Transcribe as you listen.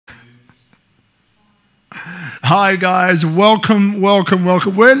Hi guys, welcome. We're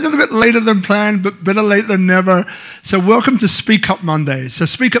a little bit later than planned, but better late than never. So welcome to Speak Up Monday. So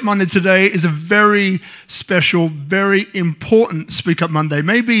Speak Up Monday today is a very special, very important Speak Up Monday.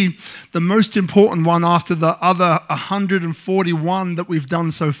 Maybe the most important one after the other 141 that we've done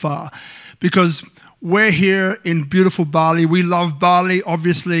so far. Because we're here in beautiful Bali. We love Bali,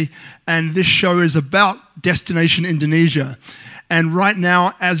 obviously, and this show is about Destination Indonesia. And right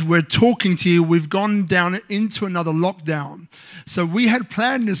now, as we're talking to you, we've gone down into another lockdown. So we had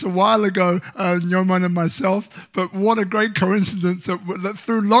planned this a while ago, Nyoman and myself, but what a great coincidence that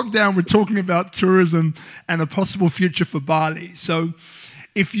through lockdown, we're talking about tourism and a possible future for Bali. So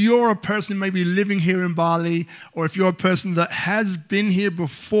if you're a person maybe living here in Bali, or if you're a person that has been here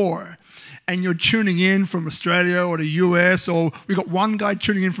before, and you're tuning in from Australia or the US, or we got one guy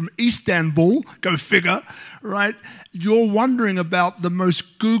tuning in from Istanbul, go figure, right? You're wondering about the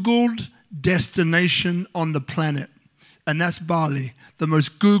most Googled destination on the planet, and that's Bali, the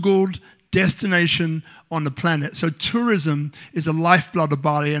most Googled destination on the planet. So tourism is a lifeblood of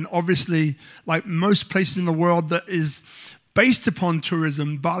Bali, and obviously, like most places in the world that is based upon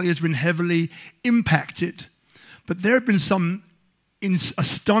tourism, Bali has been heavily impacted. But there have been some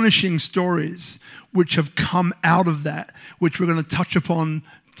astonishing stories which have come out of that, which we're going to touch upon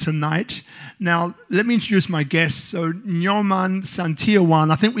tonight. Now, let me introduce my guest. So, Nyoman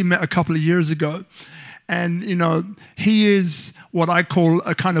Santiawan, I think we met a couple of years ago. And, you know, he is what I call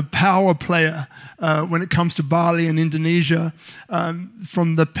a kind of power player when it comes to Bali and Indonesia,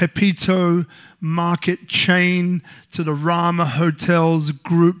 from the Pepito Market chain to the Ramayana Hotels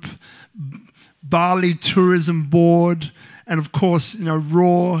Group, Bali Tourism Board, and of course, you know,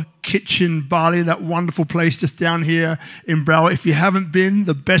 Raw Kitchen Bali, that wonderful place just down here in Broward. If you haven't been,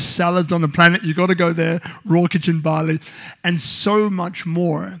 the best salads on the planet, you've got to go there, Raw Kitchen Bali, and so much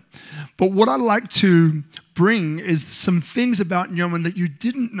more. But what I'd like to bring is some things about Nyoman that you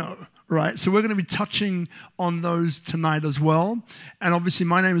didn't know, right? So we're going to be touching on those tonight as well. And obviously,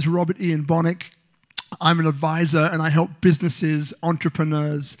 my name is Robert Ian Bonnick. I'm an advisor, and I help businesses,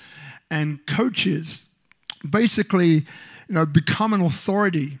 entrepreneurs, and coaches basically, you know, become an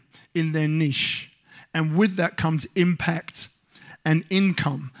authority in their niche. And with that comes impact and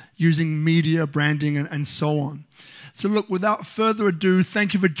income using media, branding, and so on. So look, without further ado,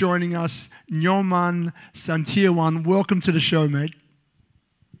 thank you for joining us, Nyoman Santiawan. Welcome to the show, mate.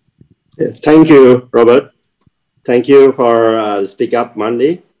 Thank you, Robert. Thank you for Speak Up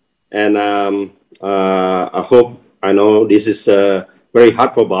Monday. And I know this is very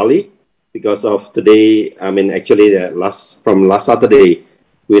hard for Bali, because of today. I mean, actually, from last Saturday,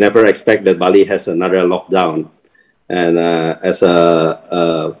 we never expect that Bali has another lockdown. And as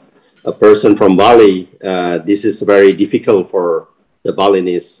a person from Bali, this is very difficult for the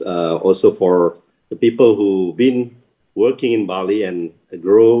Balinese, also for the people who've been working in Bali and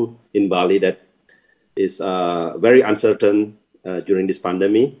grow in Bali. That is very uncertain during this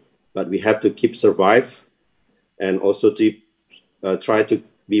pandemic. But we have to keep survive, and also to try to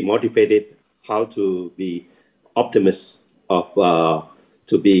be motivated how to be optimist of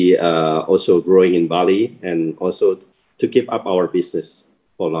to be also growing in Bali, and also to keep up our business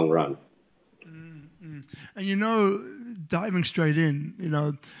for long run. And you know, diving straight in, you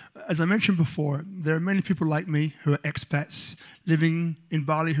know, as I mentioned before, there are many people like me who are expats living in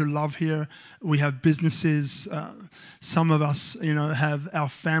Bali who love here. We have businesses. Some of us, you know, have our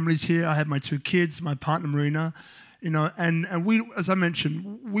families here. I have my 2 kids, my partner Marina. You know, and we, as I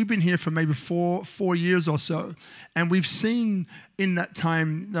mentioned, we've been here for maybe four years or so, and we've seen in that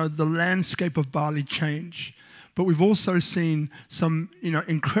time, you know, the landscape of Bali change. But we've also seen some, you know,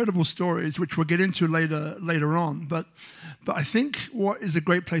 incredible stories, which we'll get into later on. But I think what is a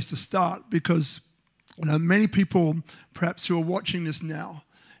great place to start, because, you know, many people perhaps who are watching this now,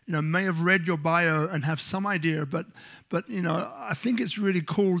 you know, may have read your bio and have some idea, but you know, I think it's really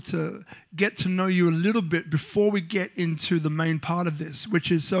cool to get to know you a little bit before we get into the main part of this, which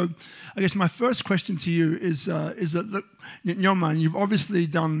is, so I guess my first question to you is that, look, Nyoman, you've obviously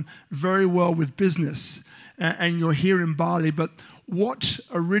done very well with business, and you're here in Bali, but what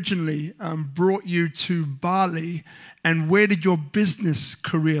originally brought you to Bali, and where did your business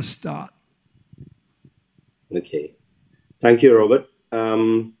career start? Okay, thank you, Robert.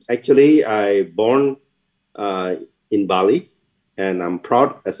 Actually, I born in Bali, and I'm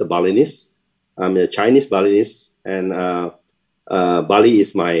proud as a Balinese. I'm a Chinese-Balinese, and Bali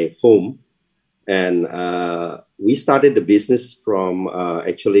is my home. And we started the business from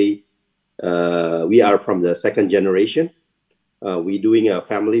actually, we are from the 2nd generation. We're doing a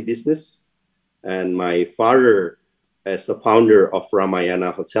family business, and my father, as a founder of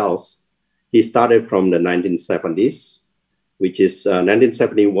Ramayana Hotels, he started from the 1970s, which is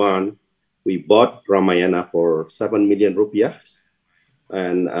 1971. We bought Ramayana for 7 million rupiahs.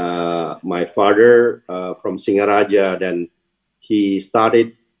 And my father from Singaraja, then he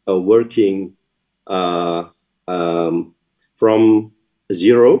started working from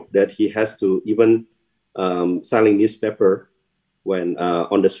zero, that he has to even selling newspaper when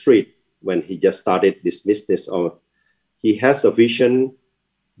on the street when he just started this business. Or he has a vision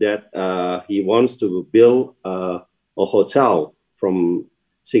that he wants to build a hotel from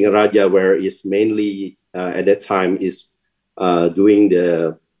Singaraja, where is mainly at that time is doing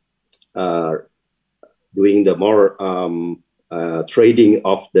the more trading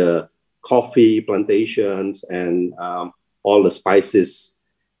of the coffee plantations and all the spices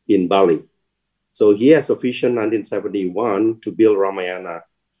in Bali. So he has a vision 1971 to build Ramayana.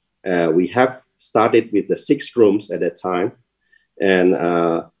 We have started with the 6 rooms at that time. And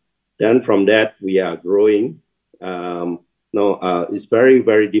then from that, we are growing. It's very,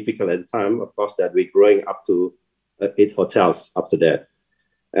 very difficult at the time, of course, that we're growing up to 8 hotels up to that.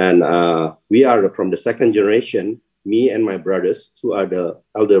 And we are from the second generation, me and my brothers, 2 other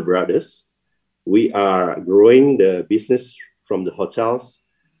elder brothers. We are growing the business from the hotels,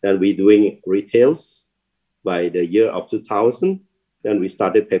 and we're doing retails by the year of 2000. Then we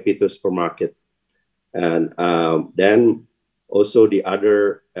started Pepito Market. And then also the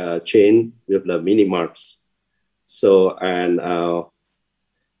other chain with the mini marts. So, and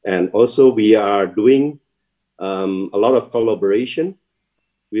also we are doing a lot of collaboration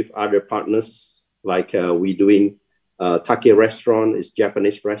with other partners, like we doing Take restaurant, is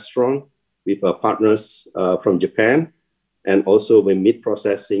Japanese restaurant, with partners from Japan, and also with meat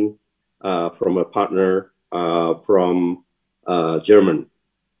processing from a partner from German.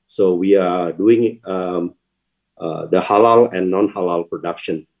 So we are doing the halal and non-halal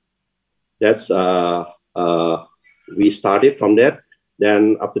production. That's we started from that.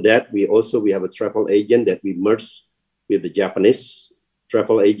 Then after that, we have a travel agent that we merged with the Japanese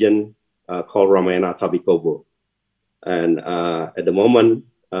travel agent called Ramayana Tabikobo. And at the moment,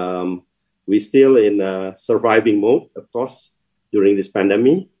 we're still in surviving mode, of course, during this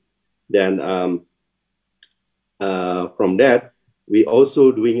pandemic. Then from that, we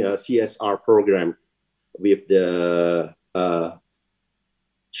also doing a CSR program with the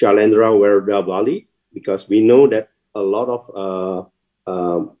Shalendra Werda Bali, because we know that a lot of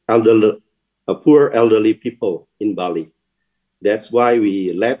poor elderly people in Bali. That's why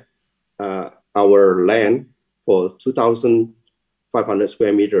we let our land for 2,500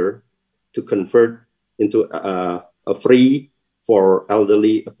 square meter to convert into a free for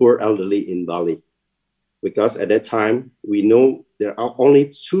poor elderly in Bali. Because at that time, we know there are only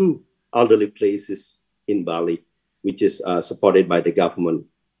 2 elderly places in Bali, which is supported by the government,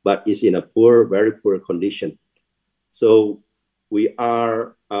 but is in a very poor condition. So we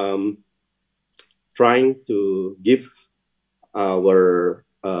are trying to give our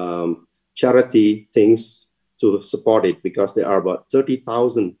charity things to support it, because there are about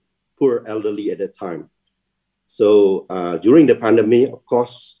 30,000 poor elderly at that time. So during the pandemic, of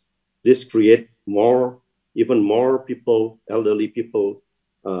course, this create even more people, elderly people,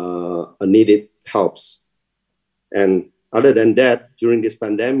 needed helps. And other than that, during this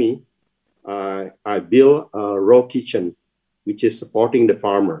pandemic, I built a raw kitchen, which is supporting the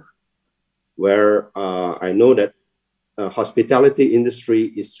farmer, where I know that hospitality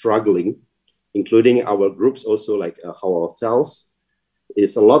industry is struggling, including our groups also, like our hotels.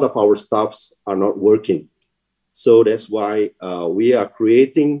 Is a lot of our staffs are not working. So that's why we are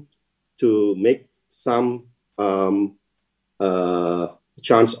creating to make some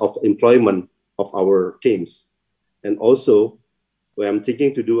chance of employment of our teams. And also, I'm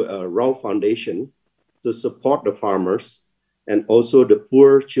thinking to do a raw foundation to support the farmers and also the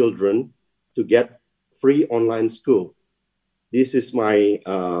poor children to get free online school. This is my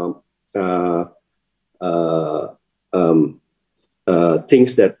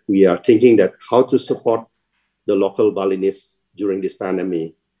things that we are thinking, that how to support the local Balinese during this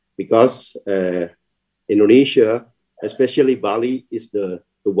pandemic, because Indonesia, especially Bali, is the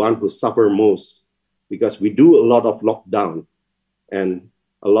one who suffer most, because we do a lot of lockdown and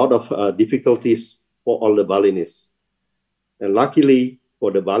a lot of difficulties for all the Balinese. And luckily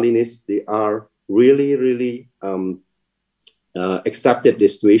for the Balinese, they are really, really accepted the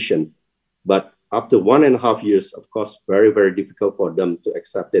situation. But after 1.5 years, of course, very, very difficult for them to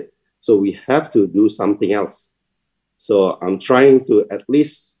accept it. So we have to do something else. So I'm trying to at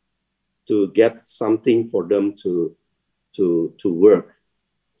least to get something for them to work,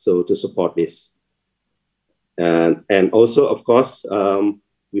 so to support this. And also, of course,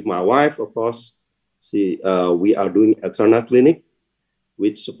 with my wife, of course, we are doing Eterna Clinic,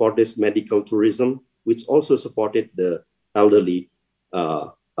 which supports medical tourism, which also supported the elderly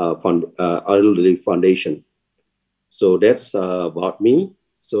elderly foundation. So that's about me.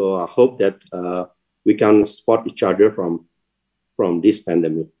 So I hope that we can support each other from this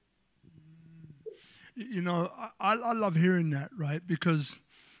pandemic. You know, I love hearing that, right? Because,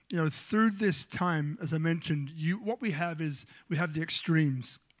 you know, through this time, as I mentioned, what we have is we have the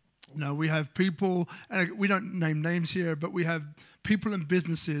extremes. You know, we have people, and we don't name names here, but we have people and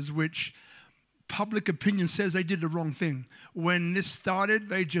businesses which public opinion says they did the wrong thing. When this started,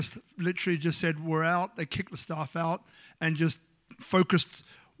 they just literally just said, we're out. They kicked the staff out and just focused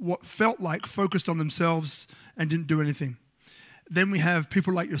on themselves and didn't do anything. Then we have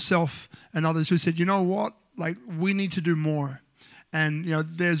people like yourself and others who said, you know what, like we need to do more. And, you know,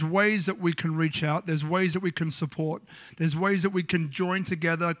 there's ways that we can reach out. There's ways that we can support. There's ways that we can join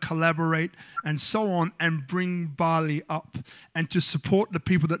together, collaborate, and so on, and bring Bali up and to support the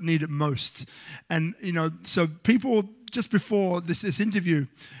people that need it most. And, you know, so people, just before this interview,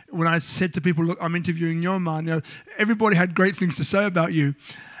 when I said to people, look, I'm interviewing Nyoman, you know, everybody had great things to say about you.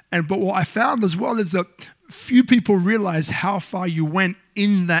 But what I found as well is that few people realize how far you went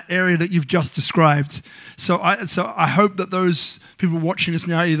in that area that you've just described. So I hope that those people watching us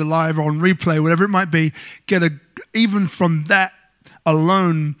now, either live or on replay, whatever it might be, get even from that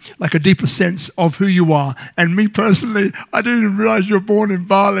alone, like a deeper sense of who you are. And me personally, I didn't even realize you were born in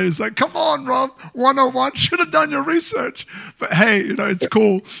Bali. It's like, come on, Rob, 101, should have done your research. But hey, you know, it's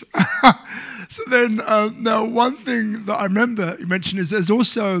cool. So then, now one thing that I remember you mentioned is there's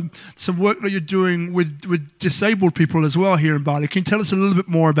also some work that you're doing with disabled people as well here in Bali. Can you tell us a little bit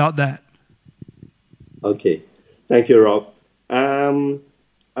more about that? Okay, thank you, Rob. I'm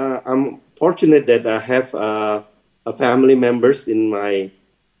fortunate that I have family members in my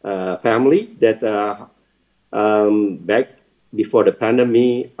family that back before the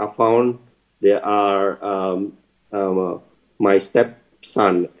pandemic, I found there are my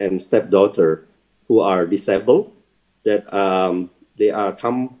stepson and stepdaughter who are disabled, that they are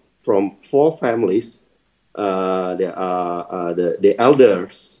come from 4 families. They are the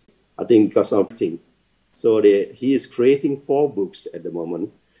elders, I think, because of thing. So he is creating 4 books at the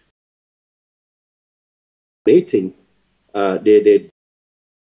moment. Donating, they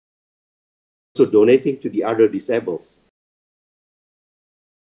also donating to the other disables.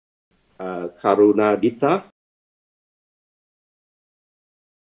 Karuna Dita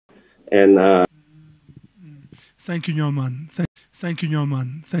and thank you, Nyoman. Thank you,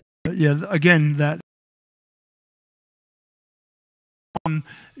 Nyoman. Yeah, again, that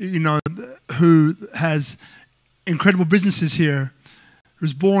you know, who has incredible businesses here,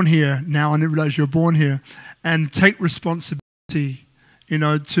 who's born here now, I didn't realize you're born here, and take responsibility, you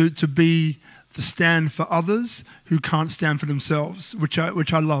know, to be the stand for others who can't stand for themselves, which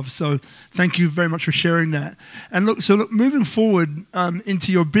I love. So thank you very much for sharing that. And look, moving forward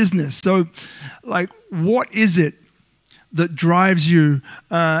into your business. So, like, what is it that drives you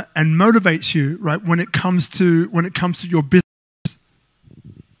and motivates you, right, when it comes to your business?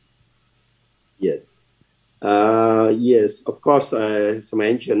 Yes. Yes, of course, as I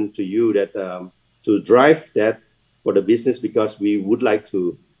mentioned to you that to drive that for the business, because we would like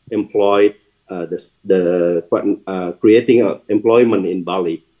to employ creating employment in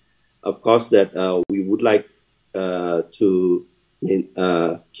Bali. Of course, that we would like to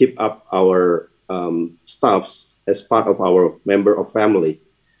keep up our staffs as part of our member of family.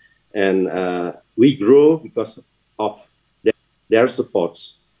 And we grow because of their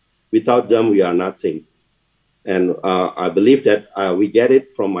supports. Without them, we are nothing. And I believe that we get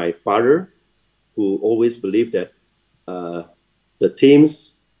it from my father, who always believed that the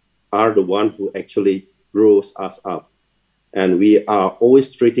teams are the one who actually grows us up. And we are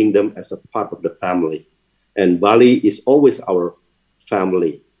always treating them as a part of the family. And Bali is always our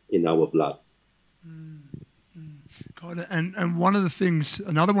family in our blood. Got it. And another one of the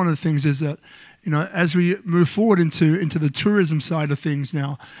things is that, you know, as we move forward into the tourism side of things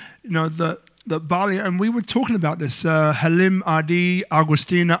now, you know, the Bali, and we were talking about this, Halim RD,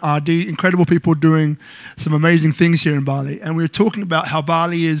 Agustina RD, incredible people doing some amazing things here in Bali. And we were talking about how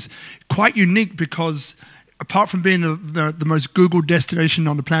Bali is quite unique because apart from being the most Googled destination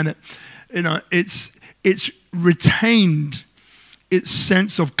on the planet, you know, it's retained its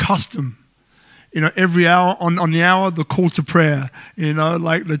sense of custom. You know, every hour, on the hour, the call to prayer, you know,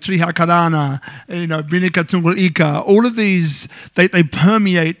 like the Triha Karana, you know, Binika Tungul Ika, all of these, they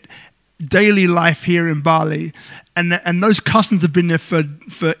permeate daily life here in Bali, and those customs have been there for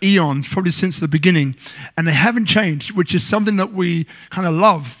eons, probably since the beginning, and they haven't changed, which is something that we kind of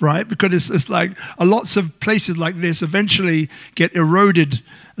love, right? Because it's like lots of places like this eventually get eroded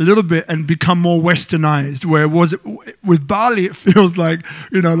a little bit and become more westernized. Where with Bali, it feels like,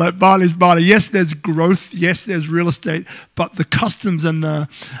 you know, like Bali's Bali. Yes, there's growth. Yes, there's real estate, but the customs and the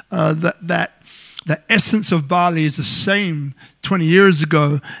essence of Bali is the same 20 years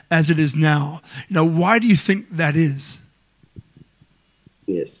ago as it is now. You know, why do you think that is?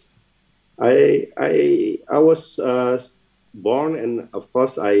 Yes, I was born, and of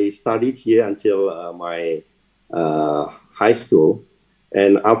course I studied here until my high school,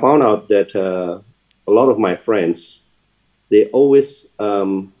 and I found out that a lot of my friends, they always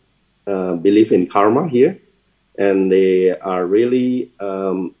believe in karma here, and they are really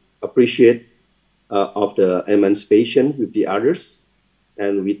appreciate of the emancipation with the others,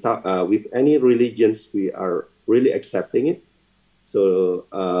 and we talk with any religions, we are really accepting it. So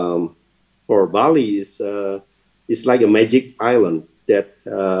for Bali, it's like a magic island that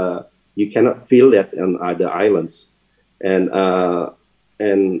you cannot feel that on other islands, and I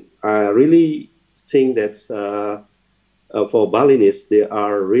really think that for Balinese, they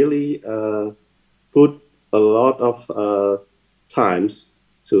are really put a lot of times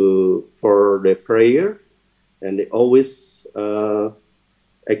for the prayer, and they always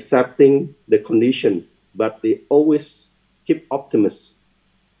accepting the condition, but they always keep optimists,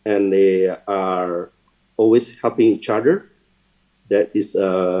 and they are always helping each other. That is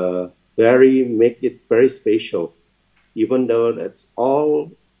make it very special, even though that's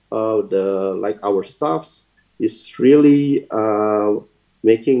all like our staffs is really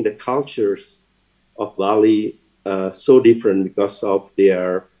making the cultures of Bali so different, because of they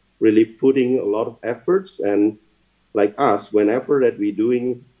are really putting a lot of efforts. And like us, whenever that we're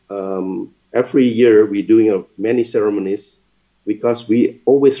doing every year we're doing many ceremonies, because we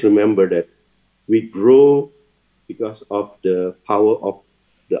always remember that we grow because of the power of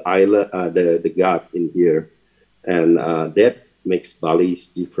the island, the God in here, and that makes Bali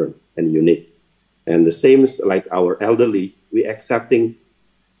different and unique. And the same is like our elderly, we accepting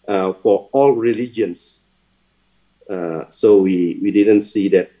for all religions. So we didn't see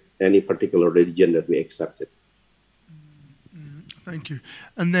that any particular religion that we accepted. Thank you.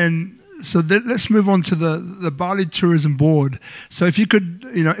 And then, let's move on to the Bali Tourism Board. So if you could,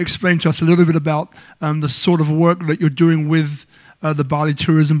 you know, explain to us a little bit about the sort of work that you're doing with the Bali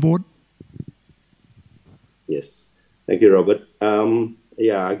Tourism Board. Yes, thank you, Robert.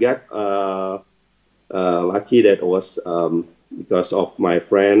 Yeah, I got lucky that was because of my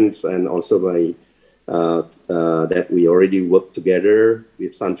friends, and also my that we already worked together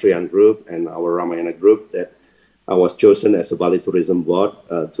with Santrian Group and our Ramayana Group, that I was chosen as a Bali Tourism Board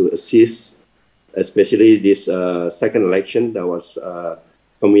to assist, especially this second election that was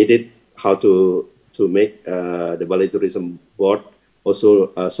committed how to make the Bali Tourism Board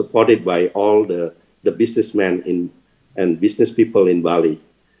also supported by all the businessmen and business people in Bali,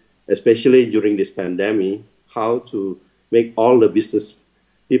 especially during this pandemic, how to make all the business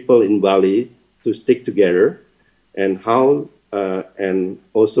people in Bali to stick together, and how and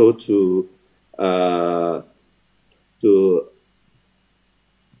also to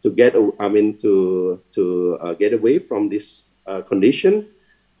get get away from this condition,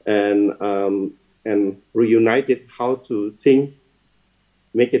 and reunited how to think,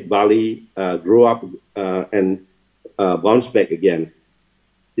 make it Bali grow up and bounce back again.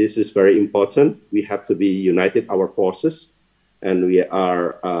 This is very important. We have to be united our forces, and we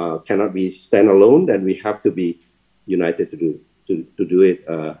are cannot be stand alone. Then we have to be united to do it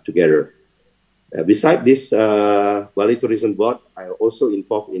together. Besides this Bali Tourism Board, I also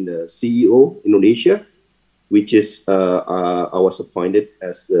involved in the CEO Indonesia, which is I was appointed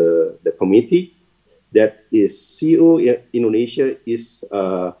as the committee. That is CEO Indonesia is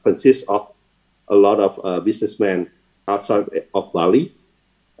consists of a lot of businessmen outside of Bali,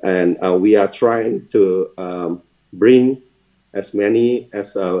 and we are trying to bring as many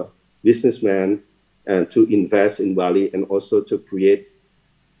as businessmen and to invest in Bali, and also to create,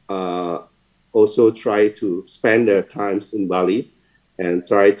 also try to spend their times in Bali and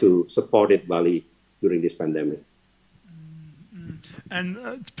try to support Bali during this pandemic. And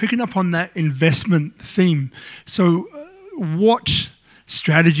picking up on that investment theme, so what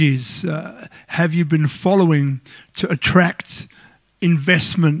strategies have you been following to attract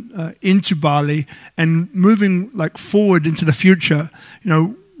investment into Bali, and moving like forward into the future? You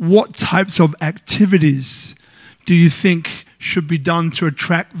know, what types of activities do you think should be done to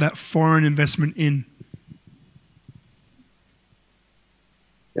attract that foreign investment in?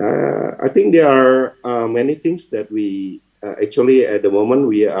 I think there are many things that we actually at the moment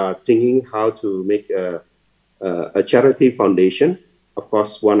we are thinking how to make a charity foundation. Of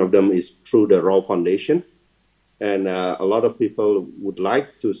course, one of them is through the Raw Foundation. And a lot of people would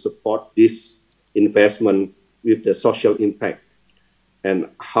like to support this investment with the social impact and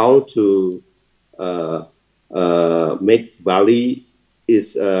how to make Bali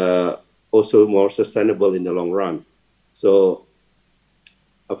is also more sustainable in the long run. So,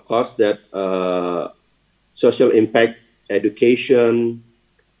 of course, that social impact, education,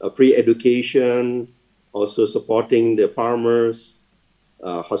 free education, also supporting the farmers,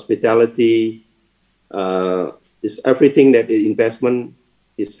 hospitality, is everything that the investment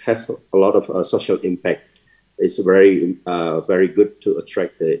has a lot of social impact. It's very very good to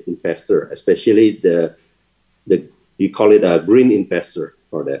attract the investor, especially the you call it a green investor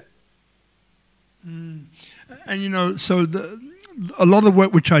for that. And you know, so a lot of the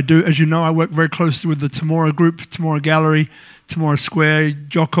work which I do, as you know, I work very closely with the Tamora Group, Tamora Gallery, Tamora Square.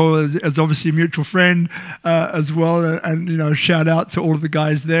 Jocko is obviously a mutual friend as well, and you know, shout out to all of the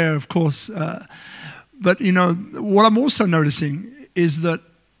guys there, of course. But you know, what I'm also noticing is that,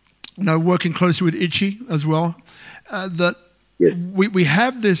 you know, working closely with Ichi as well, that yes, we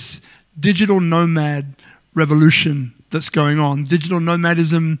have this digital nomad revolution that's going on, digital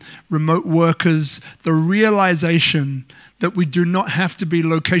nomadism, remote workers, the realization that we do not have to be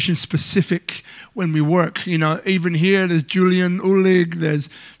location specific when we work. You know, even here, there's Julian Ulig, there's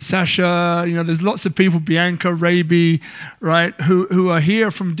Sasha, you know, there's lots of people, Bianca, Raby, right, who are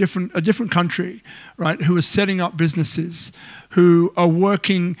here from a different country, right, who are setting up businesses, who are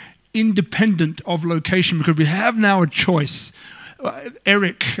working independent of location because we have now a choice.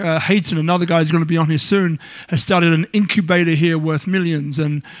 Eric Hayton, another guy who's going to be on here soon, has started an incubator here worth millions.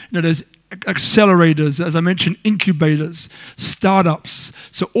 And you know, there's accelerators, as I mentioned, incubators, startups.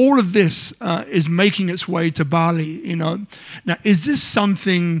 So all of this is making its way to Bali. You know, now is this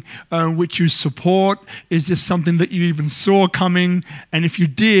something which you support? Is this something that you even saw coming? And if you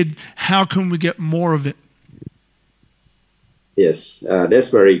did, how can we get more of it? Yes, that's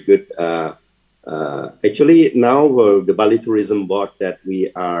very good. Actually, now the Bali Tourism Board that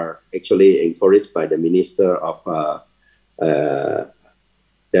we are actually encouraged by the Minister of,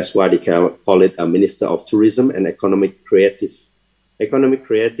 that's why they call it a Minister of Tourism and Economic Creative. Economic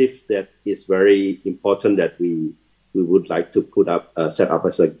Creative, that is very important that we would like to put up, set up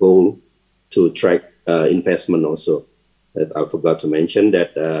as a goal to track investment also. That I forgot to mention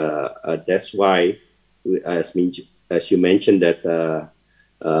that that's why, as you mentioned, that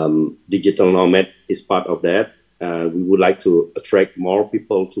digital nomad is part of that. We would like to attract more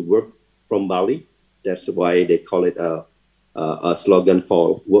people to work from Bali. That's why they call it a slogan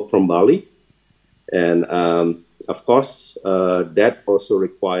called Work from Bali. And of course, that also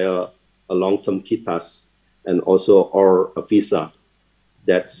require a long-term kitas and also or a visa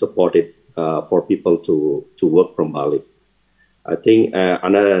that's supported for people to work from Bali. I think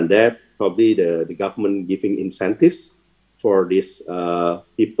other than that, probably the government giving incentives for these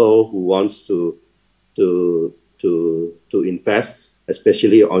people who wants to invest,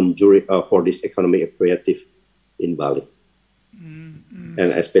 especially on for this economic creative in Bali, and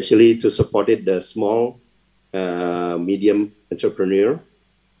especially to support it the small, medium entrepreneur,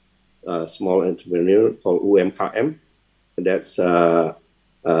 small entrepreneur called UMKM, and that's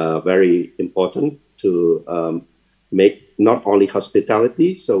very important to make not only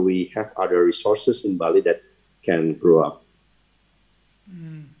hospitality, so we have other resources in Bali that can grow up.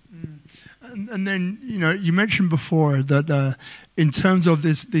 And then, you know, you mentioned before that in terms of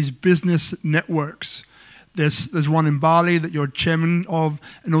these business networks, there's one in Bali that you're chairman of,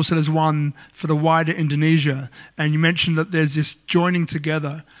 and also there's one for the wider Indonesia. And you mentioned that there's this joining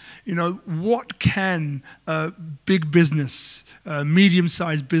together. You know, what can big business,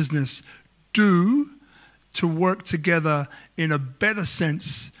 medium-sized business do to work together in a better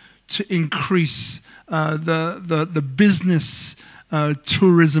sense to increase the business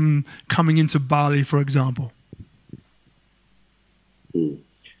tourism coming into Bali, for example?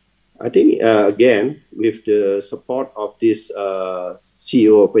 I think, again, with the support of this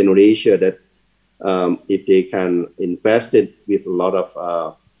CEO of Indonesia, that if they can invest it with a lot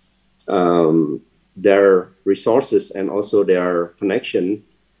of their resources and also their connection,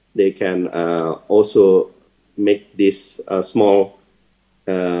 they can also make this small,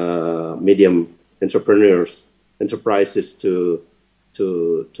 medium enterprises to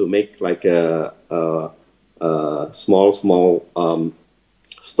make like a small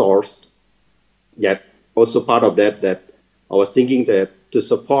stores. Yet also part of that I was thinking that to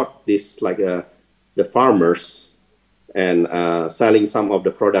support this, like the farmers and selling some of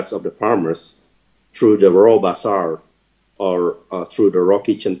the products of the farmers through the raw bazaar or through the raw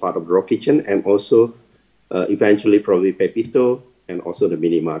kitchen, part of the raw kitchen, and also eventually probably Pepito and also the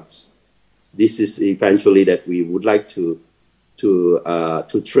mini marts. This is eventually that we would like to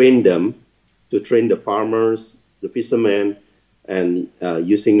train them, to train the farmers, the fishermen, and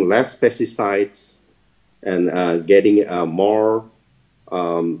using less pesticides and getting more,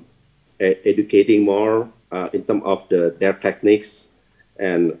 educating more in terms of their techniques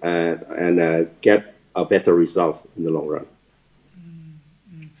and get a better result in the long run.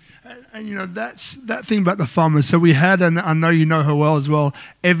 And you know, that's that thing about the farmers. So we had, and I know you know her well as well,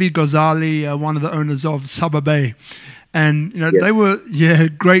 Evie Gozali, one of the owners of SpeakuP. And you know, yes. they were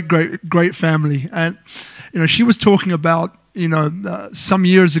great family. And you know, she was talking about, you know, some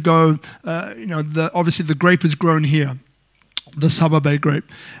years ago, you know, obviously the grape is grown here, the SpeakuP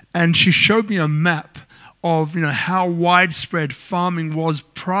grape, and she showed me a map of, you know, how widespread farming was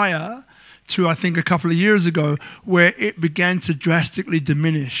prior to, I think, a couple of years ago, where it began to drastically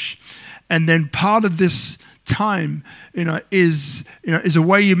diminish. And then part of this time, is a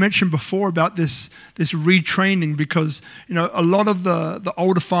way you mentioned before about this retraining, because, you know, a lot of the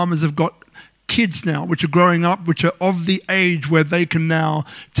older farmers have got kids now, which are growing up, which are of the age where they can now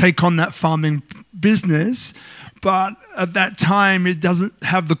take on that farming business. But at that time, it doesn't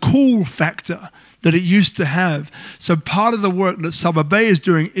have the cool factor that it used to have. So part of the work that SpeakuP is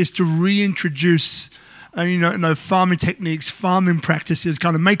doing is to reintroduce farming techniques, farming practices,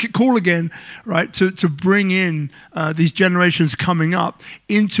 kind of make it cool again, right? To bring in these generations coming up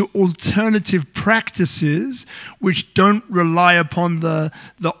into alternative practices which don't rely upon the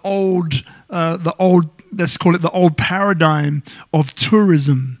old, let's call it the old paradigm of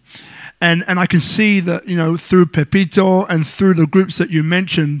tourism. And I can see that, you know, through Pepito and through the groups that you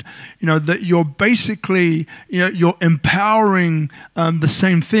mentioned, you know, that you're basically, you know, you're empowering the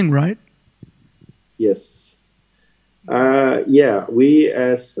same thing, right? Yes. Yeah, we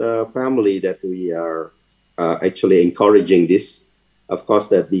as a family that we are actually encouraging this, of course,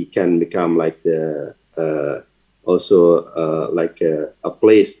 that we can become like the like a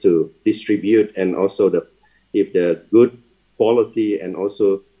place to distribute, and also if the good quality and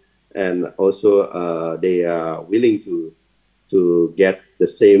also they are willing to get the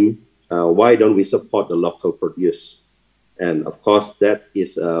same. Why don't we support the local produce? And of course, that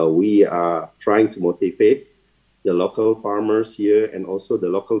is we are trying to motivate the local farmers here and also the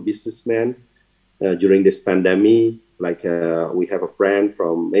local businessmen during this pandemic. Like we have a friend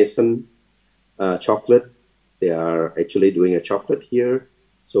from Mason Chocolate. They are actually doing a chocolate here.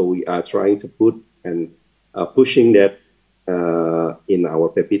 So we are trying to put and pushing that in our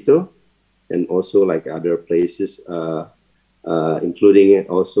Pepito, and also like other places, including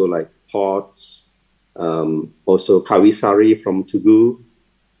also like pots, also Kawisari from Tugu,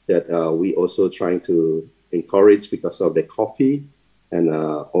 that we also trying to encourage because of the coffee and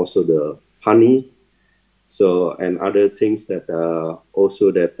also the honey. So, and other things that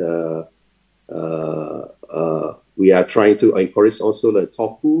also that we are trying to encourage also the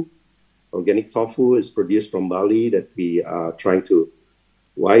tofu. Organic tofu is produced from Bali, that we are trying to,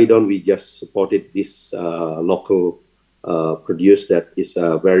 why don't we just support it, this local produce that is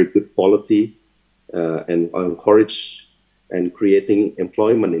very good quality, and encourage and creating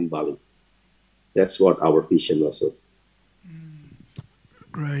employment in Bali. That's what our vision also.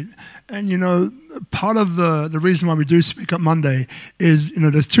 Great. And, you know, part of the reason why we do Speak Up Monday is, you know,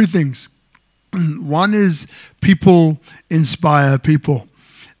 there's two things. One is people inspire people.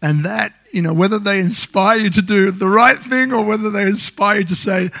 And that, you know, whether they inspire you to do the right thing or whether they inspire you to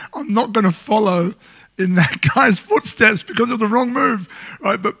say, I'm not going to follow in that guy's footsteps because of the wrong move,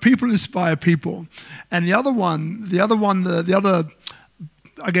 right? But people inspire people. And the other,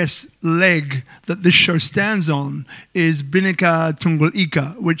 I guess, leg that this show stands on is Bhinneka Tunggal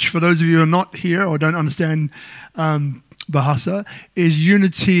Ika, which for those of you who are not here or don't understand Bahasa, is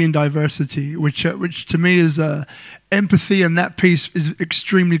unity and diversity, which to me is empathy, and that piece is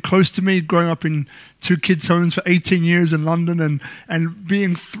extremely close to me, growing up in two kids' homes for 18 years in London and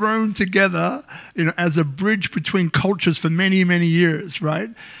being thrown together, you know, as a bridge between cultures for many, many years, right?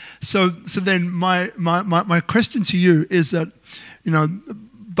 So then my question to you is that, you know,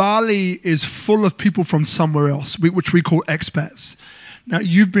 Bali is full of people from somewhere else, which we call expats. Now,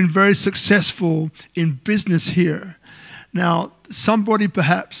 you've been very successful in business here. Now, somebody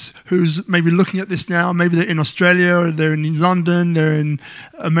perhaps who's maybe looking at this now, maybe they're in Australia or they're in London, they're in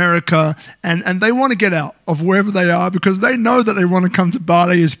America, and they want to get out of wherever they are because they know that they want to come to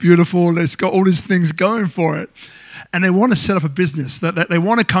Bali. It's beautiful. It's got all these things going for it. and they want to set up a business. That they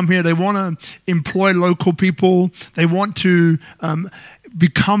want to come here, they want to employ local people, they want to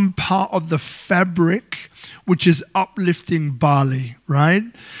become part of the fabric which is uplifting Bali, right?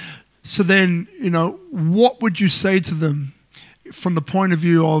 So then, what would you say to them from the point of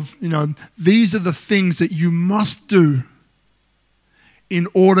view of, these are the things that you must do in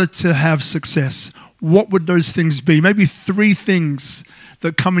order to have success? What would those things be? Maybe 3 things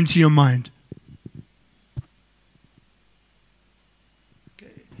that come into your mind.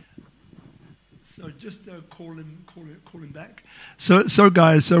 Okay. So just call him back. So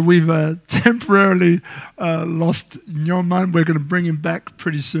guys, we've temporarily lost Nyoman. We're going to bring him back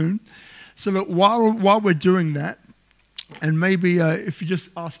pretty soon. So look, while we're doing that, and maybe if you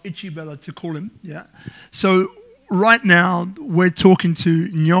just ask Ichibella to call him, yeah. So right now, we're talking to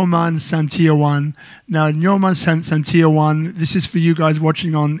Nyoman Santiawan. Now, Nyoman Santiawan, this is for you guys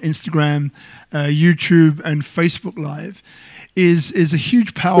watching on Instagram, YouTube, and Facebook Live, is a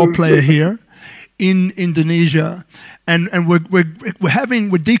huge power player here in Indonesia, and we're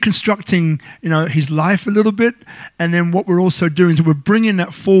deconstructing his life a little bit, and then what we're also doing is we're bringing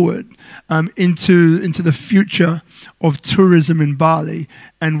that forward into the future of tourism in Bali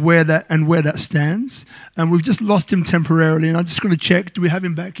and where that stands. And we've just lost him temporarily, and I'm just going to check. Do we have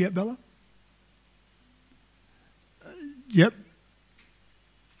him back yet, Bella? Yep.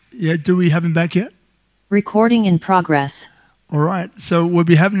 Yeah. Do we have him back yet? Recording in progress. All right, so we'll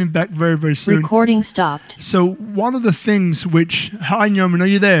be having him back very, very soon. Recording stopped. So one of the things which... Hi, Nyoman, are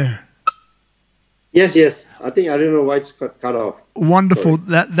you there? Yes. I don't know why it's cut off. Wonderful.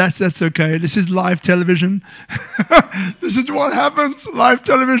 That's okay. This is live television. This is what happens, live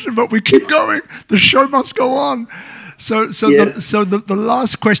television, but we keep going. The show must go on. So yes. The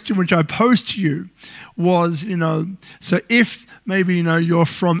last question which I posed to you was, so if maybe, you're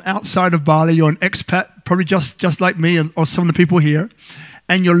from outside of Bali, you're an expat, probably just like me or some of the people here,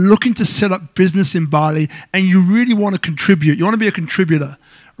 and you're looking to set up business in Bali, and you really want to contribute. You want to be a contributor,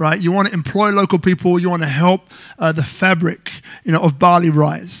 right? You want to employ local people. You want to help the fabric, of Bali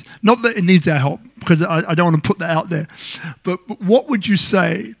rise. Not that it needs our help, because I don't want to put that out there. But what would you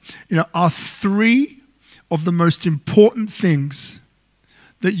say, are 3 of the most important things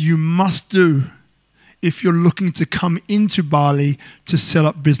that you must do if you're looking to come into Bali to set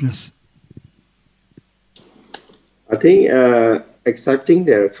up business? I think accepting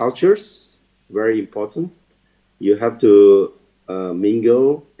their cultures, very important. You have to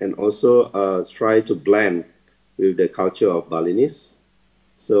mingle and also try to blend with the culture of Balinese.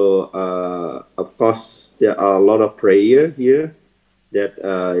 So, of course, there are a lot of prayer here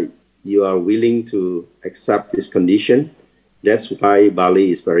that you are willing to accept this condition. That's why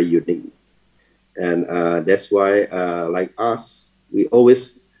Bali is very unique. And that's why, like us, we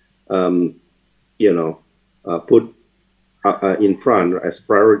always, put in front as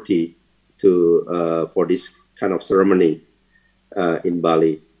priority for this kind of ceremony in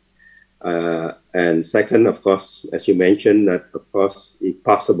Bali. And second, of course, as you mentioned, that of course, if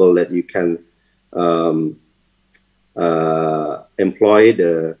possible, that you can employ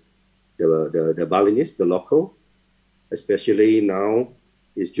the Balinese, the local, especially now.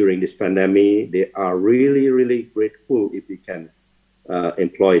 Is during this pandemic, they are really, really grateful if we can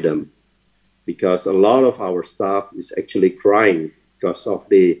employ them, because a lot of our staff is actually crying because of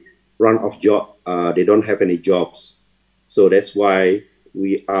the run of job. They don't have any jobs. So that's why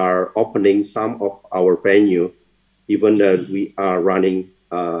we are opening some of our venue, even though we are running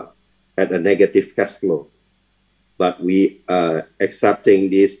at a negative cash flow. But we are accepting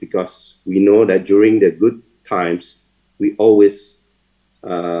this because we know that during the good times, we always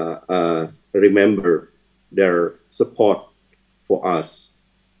remember their support for us.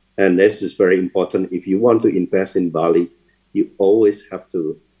 And this is very important. If you want to invest in Bali, you always have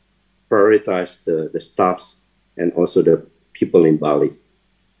to prioritize the staffs and also the people in Bali.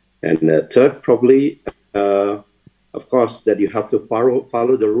 And third, probably, of course, that you have to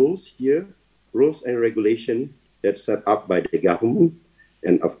follow the rules here, rules and regulation that's set up by the government.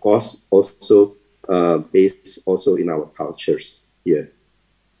 And of course, also based also in our cultures here.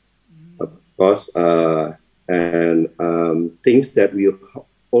 Of course, and things that we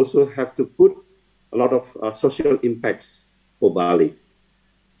also have to put a lot of social impacts for Bali.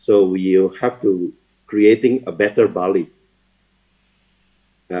 So we have to creating a better Bali.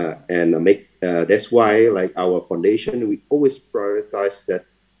 And make that's why, like our foundation, we always prioritize that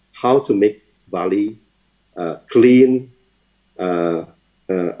how to make Bali clean,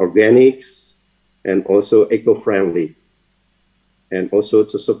 organics, and also eco-friendly, and also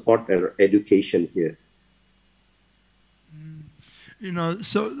to support their education here.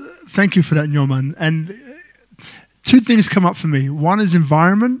 So thank you for that, Nyoman. And two things come up for me. One is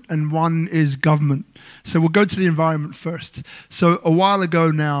environment and one is government. So we'll go to the environment first. So a while ago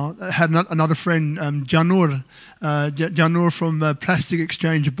now, I had another friend, Janur from Plastic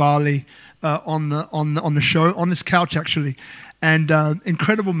Exchange Bali, on the show, on this couch actually, and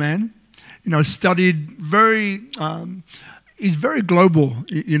incredible man. Studied very. He's very global.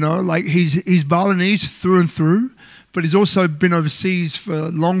 Like he's Balinese through and through. But he's also been overseas for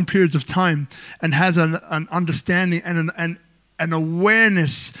long periods of time and has an understanding and an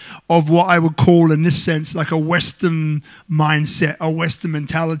awareness of what I would call, in this sense, like a Western mindset, a Western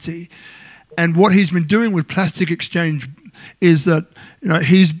mentality. And what he's been doing with Plastic Exchange is that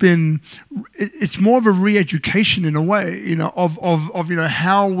it's more of a re-education in a way, of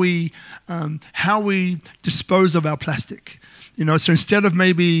how we dispose of our plastic. So instead of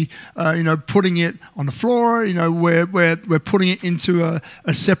maybe, putting it on the floor, we're putting it into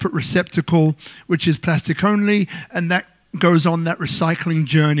a separate receptacle, which is plastic only, and that goes on that recycling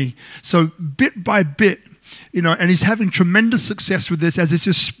journey. So bit by bit, and he's having tremendous success with this as it's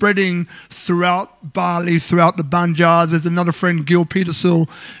just spreading throughout Bali, throughout the Banjars. There's another friend, Gil Petersil,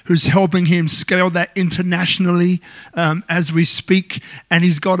 who's helping him scale that internationally as we speak. And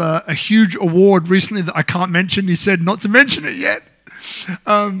he's got a huge award recently that I can't mention. He said not to mention it yet.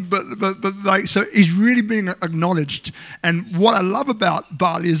 So he's really being acknowledged. And what I love about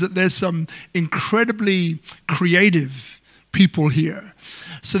Bali is that there's some incredibly creative people here.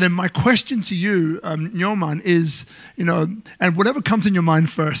 So then my question to you, Nyoman, is, and whatever comes in your mind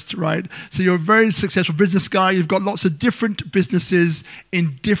first, right? So you're a very successful business guy. You've got lots of different businesses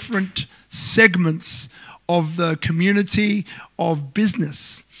in different segments of the community of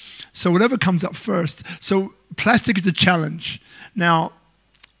business. So whatever comes up first. So plastic is a challenge. Now,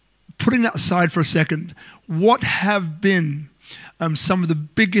 putting that aside for a second, what have been some of the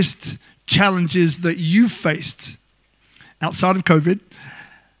biggest challenges that you've faced outside of COVID?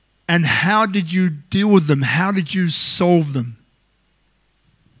 And how did you deal with them? How did you solve them?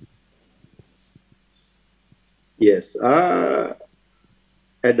 Yes. At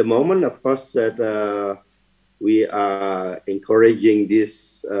the moment, of course, that we are encouraging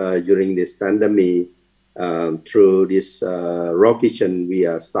this during this pandemic through this raw kitchen we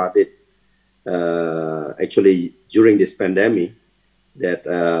started actually during this pandemic. That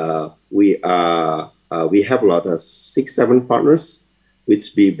we have a lot of 6-7 partners,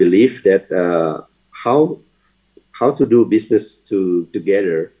 which we believe that how to do business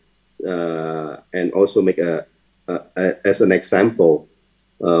together and also make as an example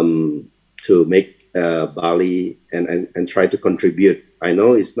to make Bali and try to contribute. I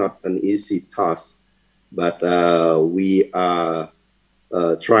know it's not an easy task, but we are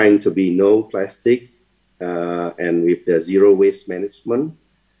trying to be no plastic and with the zero waste management.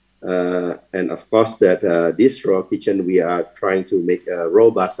 And of course that this raw kitchen, we are trying to make a raw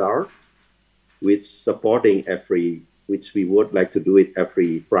bazaar, which supporting which we would like to do it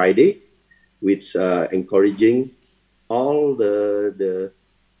every Friday, which encouraging all the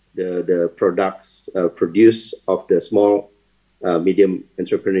products produced of the small medium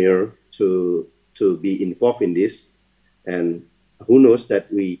entrepreneur to be involved in this. And who knows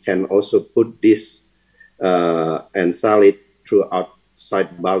that we can also put this and sell it throughout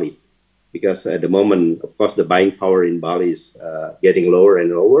Bali, because at the moment, of course, the buying power in Bali is getting lower and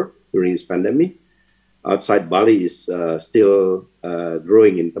lower during this pandemic. Outside Bali is still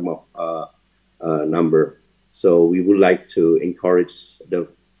growing in terms of number. So we would like to encourage the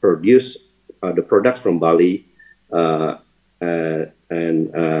products from Bali and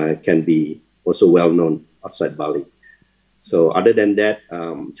can be also well known outside Bali. So other than that,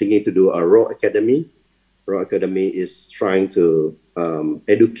 thinking to do a raw academy. Raw Academy is trying to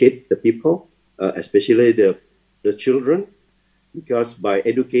educate the people, especially the children, because by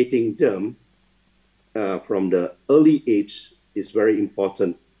educating them from the early age is very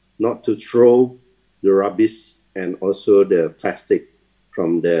important, not to throw the rubbish and also the plastic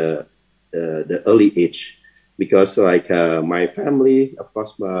from the early age. Because like my family, of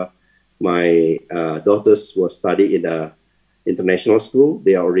course, my daughters were studying in a international school.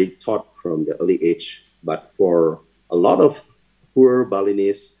 They are already taught from the early age. But for a lot of poor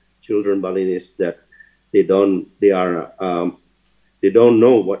Balinese children, Balinese, that they don't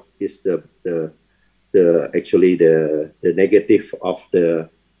know what is the negative of the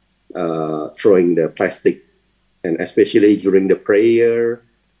throwing the plastic, and especially during the prayer,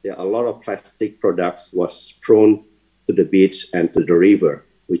 there are a lot of plastic products was thrown to the beach and to the river,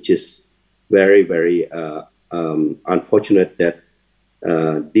 which is very, very unfortunate that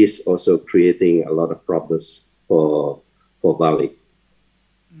this also creating a lot of problems for Bali.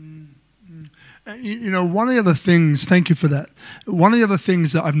 One of the other things, thank you for that. One of the other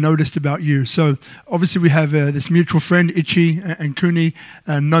things that I've noticed about you, so obviously we have this mutual friend, Ichi and Kuni,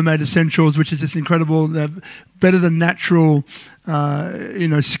 Nomad Essentials, which is this incredible, better than natural,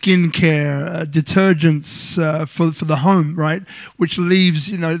 skincare, detergents for the home, right? Which leaves,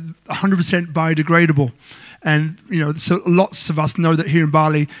 100% biodegradable. And, so lots of us know that here in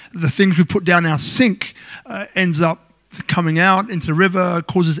Bali, the things we put down our sink ends up coming out into the river,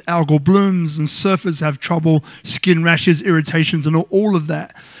 causes algal blooms, and surfers have trouble, skin rashes, irritations, and all of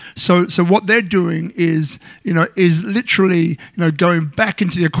that. So what they're doing is literally, going back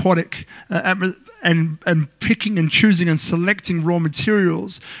into the aquatic and picking and choosing and selecting raw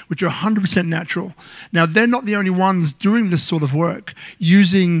materials, which are 100% natural. Now, they're not the only ones doing this sort of work,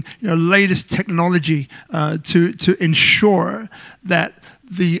 using latest technology to ensure that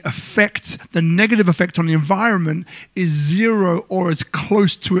the negative effect on the environment is zero or as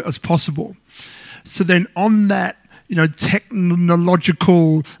close to it as possible. So then on that,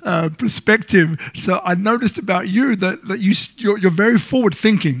 technological perspective. So I noticed about you that you're very forward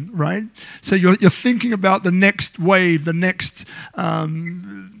thinking, right? So you're thinking about the next wave, the next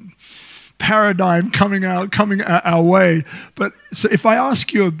paradigm coming our way. But so if I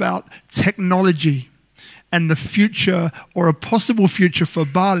ask you about technology and the future or a possible future for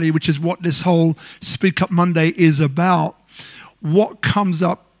Bali, which is what this whole Speak Up Monday is about, what comes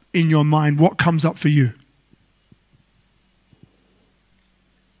up in your mind? What comes up for you?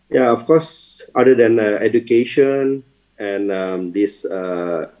 Yeah, of course, other than education and this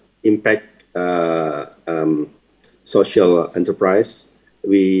impact social enterprise,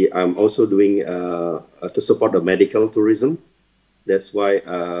 I'm also doing to support the medical tourism. That's why,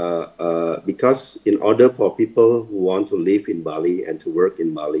 because in order for people who want to live in Bali and to work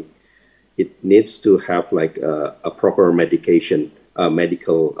in Bali, it needs to have like a proper medical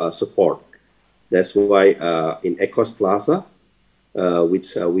support. That's why in Eccos Plaza,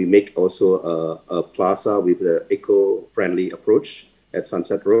 which we make also a plaza with the eco-friendly approach at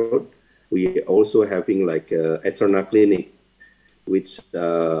Sunset Road. We also having like Eterna Clinic, which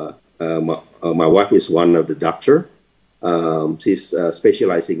my wife is one of the doctor. She's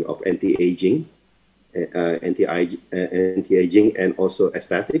specializing of anti-aging, anti-aging and also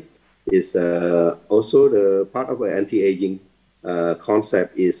aesthetic. Is also the part of an anti-aging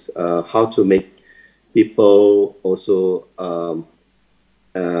concept is how to make people also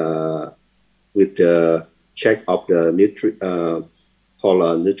with the check of the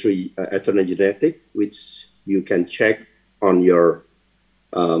ethnogenetic, which you can check on your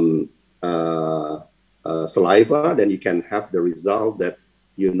saliva, then you can have the result that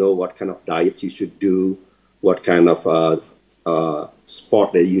what kind of diet you should do, what kind of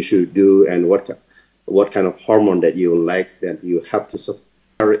sport that you should do, and what kind of hormone that you like that you have to support.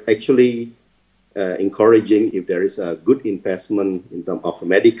 Actually encouraging if there is a good investment in terms of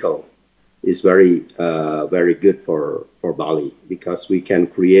medical is very good for Bali, because we can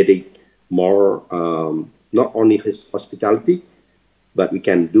create more not only his hospitality, but we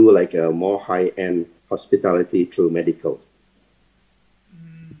can do like a more high-end hospitality through medical.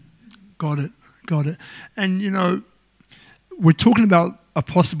 Got it. And we're talking about a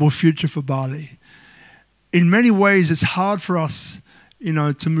possible future for Bali. In many ways, it's hard for us,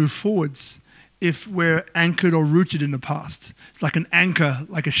 to move forwards if we're anchored or rooted in the past. It's like an anchor,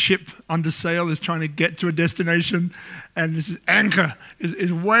 like a ship under sail is trying to get to a destination, and this anchor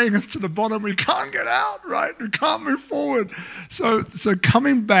is weighing us to the bottom. We can't get out, right? We can't move forward. So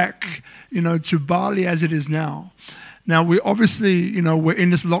coming back, to Bali as it is now. Now, we obviously, we're in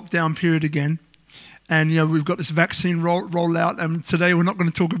this lockdown period again. And, we've got this vaccine rollout. And today we're not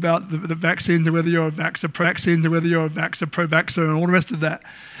going to talk about the vaccines and whether you're a vaxxer, pro-vaccines, and whether you're a vaxxer, pro-vaxxer, and all the rest of that.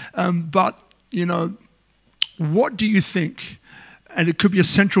 But what do you think? And it could be a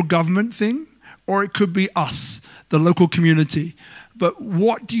central government thing, or it could be us, the local community. But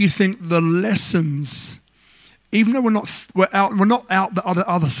what do you think the lessons, even though we're not out the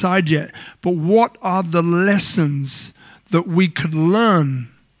other side yet, but what are the lessons that we could learn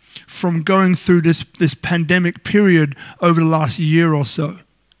from going through this pandemic period over the last year or so,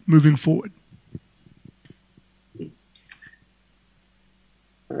 moving forward?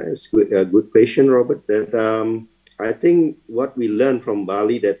 It's a good question, Robert. That I think what we learned from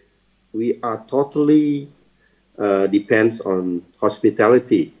Bali that we are totally depends on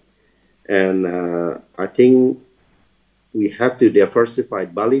hospitality, and I think we have to diversify.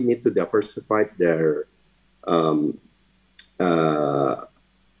 Bali need to diversify their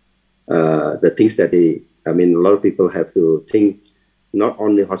the things that a lot of people have to think. Not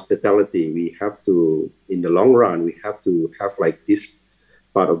only hospitality, we have to, in the long run, we have to have like this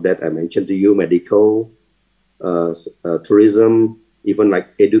part of that I mentioned to you, medical, tourism, even like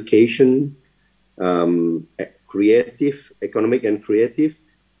education, creative, economic and creative,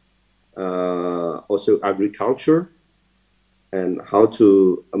 also agriculture, and how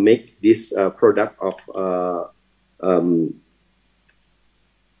to make this product of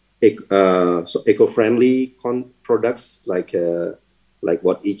eco-friendly products like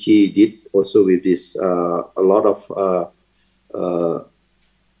what Ichi did also with this a lot of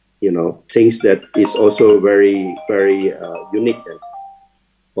things that is also very unique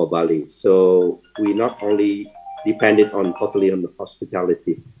for Bali. So we not only depended on totally on the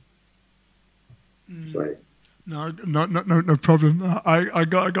hospitality. That's right. No problem. I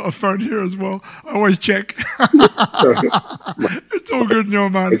got a phone here as well. I always check. It's all good,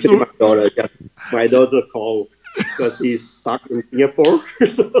 Nyoman. Actually, my daughter called because he's stuck in Singapore.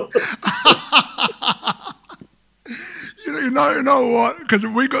 So. You know what? Because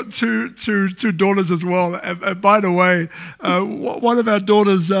we got two daughters as well. And by the way, one of our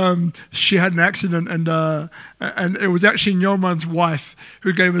daughters, she had an accident, and it was actually Nyoman's wife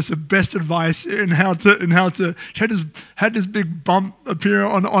who gave us the best advice in how to. She had this big bump appear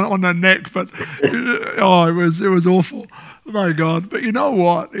on her neck, but it was awful. My God. But you know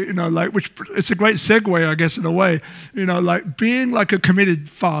what? Which it's a great segue, I guess, in a way. Like being like a committed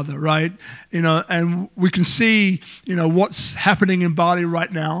father, right? And we can see, what's happening in Bali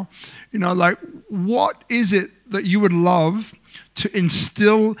right now. Like what is it that you would love to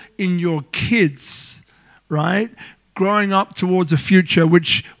instill in your kids, right? Growing up towards a future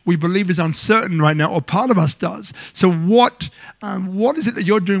which we believe is uncertain right now, or part of us does. So what is it that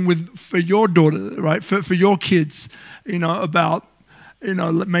you're doing for your daughter, right? For your kids, about,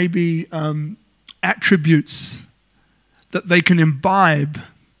 maybe attributes that they can imbibe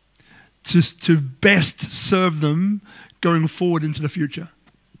to best serve them going forward into the future?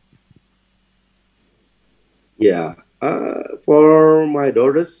 Yeah. For my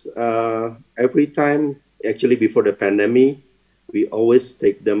daughters, every time, actually before the pandemic, we always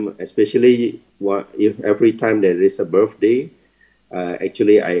take them, especially if every time there is a birthday,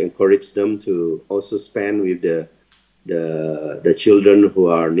 actually I encourage them to also spend with the children who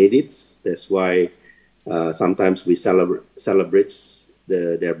are needed. That's why sometimes we celebrate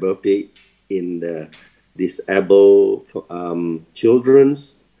their birthday in the disabled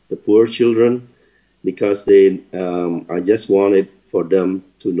children's, the poor children, because I just wanted for them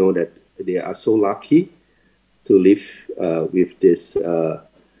to know that they are so lucky to live with this,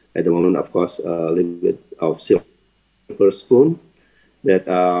 at the moment, of course, a little bit of silver spoon, that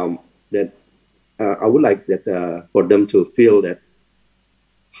I would like that for them to feel that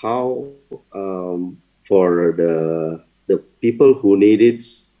how for the people who need it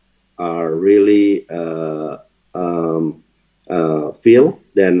are really feel,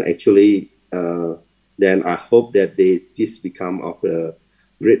 then actually then I hope that this become of a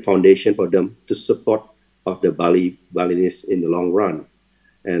great foundation for them to support of the Balinese in the long run.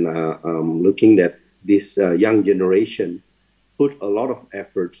 And I'm looking at this young generation put a lot of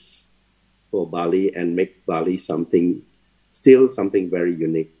efforts for Bali and make Bali something very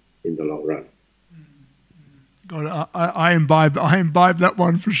unique in the long run. God, I imbibe that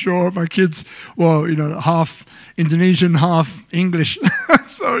one for sure. My kids, well, half Indonesian, half English,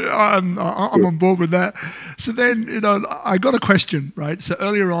 so I'm on board with that. So then, I got a question, right? So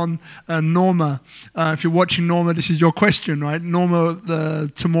earlier on, Norma, if you're watching Norma, this is your question, right? Norma,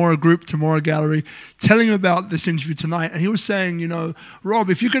 the Temora Group, Temora Gallery, telling him about this interview tonight, and he was saying, Rob,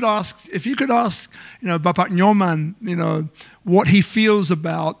 if you could ask, Bapak Nyoman, what he feels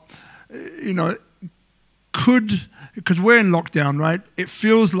about, because we're in lockdown, right? It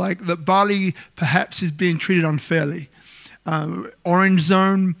feels like that Bali perhaps is being treated unfairly. Orange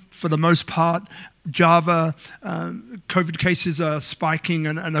zone for the most part. Java, COVID cases are spiking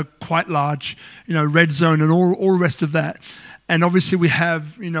and are quite large. Red zone and all the rest of that. And obviously we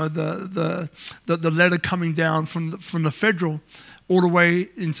have the letter coming down from the federal all the way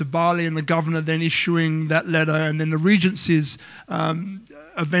into Bali, and the governor then issuing that letter, and then the regencies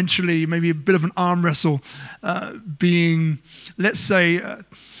eventually maybe a bit of an arm wrestle, being, let's say,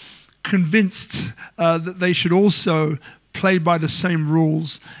 convinced that they should also play by the same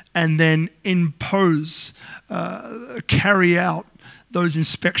rules and then impose, carry out those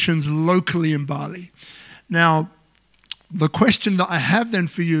inspections locally in Bali. Now, the question that I have then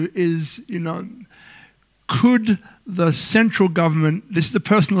for you is, could the central government, this is a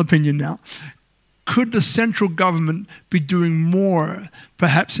personal opinion now, could the central government be doing more,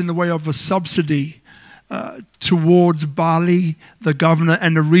 perhaps in the way of a subsidy towards Bali, the governor,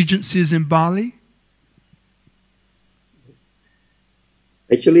 and the regencies in Bali?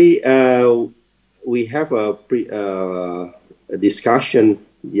 Actually, we have a discussion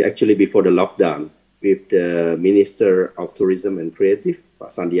actually before the lockdown with the Minister of Tourism and Creative, Pak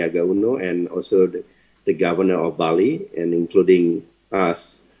Sandiaga Uno, and also the Governor of Bali, and including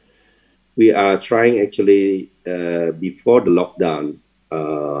us. We are trying actually before the lockdown.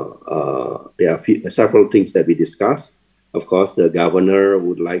 There are several things that we discussed. Of course, the governor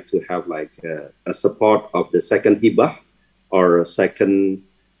would like to have like a support of the second hibah or a second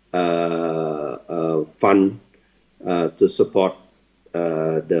fund to support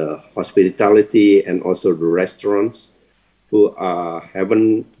the hospitality and also the restaurants who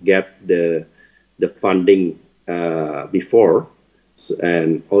haven't get the funding before,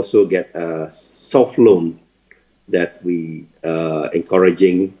 and also get a soft loan that we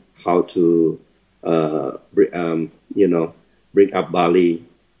encouraging how to bring up Bali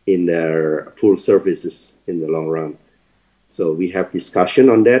in their full services in the long run. So we have discussion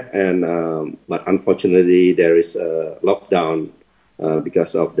on that, and but unfortunately there is a lockdown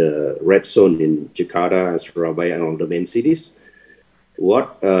because of the red zone in Jakarta and Surabaya and all the main cities.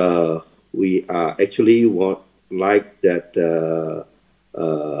 What we actually like that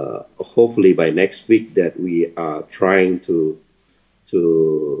hopefully by next week that we are trying to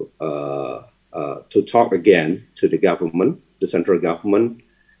talk again to the government, the central government,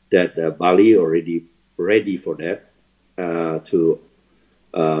 that Bali already ready for that.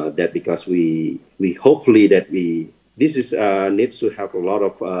 That because we hopefully that this is needs to have a lot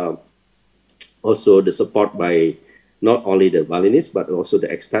of also the support by not only the Balinese but also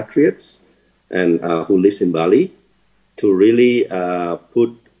the expatriates and who lives in Bali, to really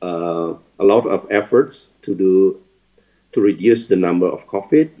put a lot of efforts to reduce the number of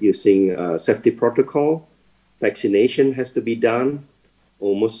COVID using safety protocol. Vaccination has to be done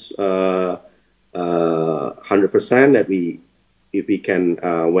almost 100%. That if we can,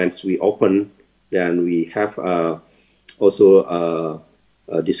 once we open, then we have also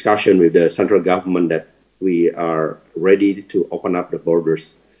a discussion with the central government that we are ready to open up the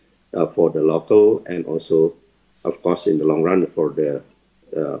borders for the local, and also, of course, in the long run for the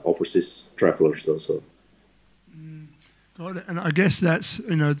overseas travelers also. Got it. And I guess that's,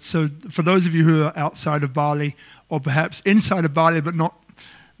 so for those of you who are outside of Bali, or perhaps inside of Bali, but not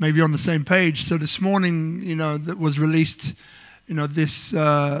maybe on the same page. So this morning, that was released, this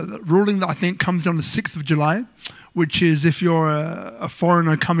ruling that I think comes on the 6th of July, which is if you're a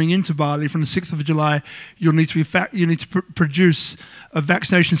foreigner coming into Bali from the 6th of July, you'll need to produce a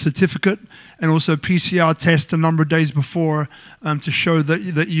vaccination certificate and also a PCR test a number of days before to show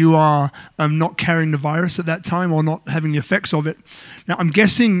that you are not carrying the virus at that time or not having the effects of it. Now, I'm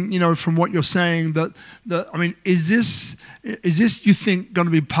guessing, from what you're saying that I mean, is this you think going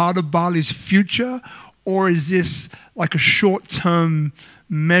to be part of Bali's future, or is this like a short-term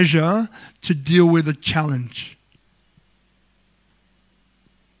measure to deal with a challenge?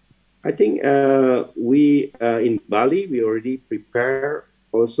 I think we in Bali, we already prepare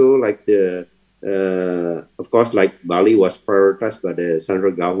also like of course, like Bali was prioritized by the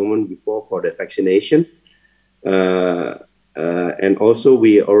central government before for the vaccination. And also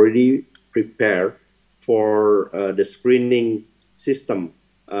we already prepare for the screening system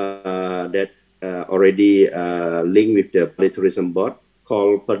that already linked with the Bali Tourism Board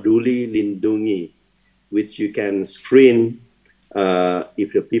called Peduli Lindungi, which you can screen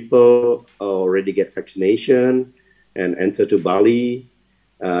if the people already get vaccination and enter to Bali,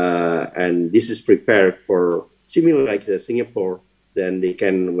 and this is prepared for similar like Singapore, then they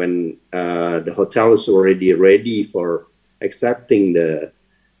can, when the hotel is already ready for accepting the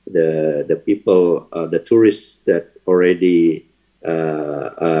people, the tourists that already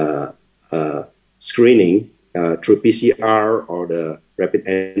screening through PCR or the rapid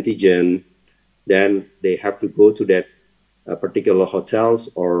antigen, then they have to go to that particular hotels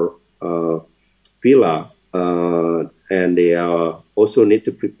or villa, and they also need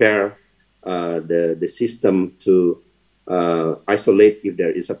to prepare the system to isolate if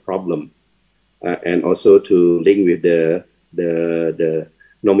there is a problem, and also to link with the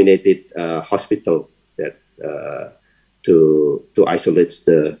nominated hospital that to isolate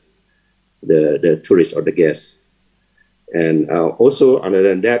the tourists or the guests. And also, other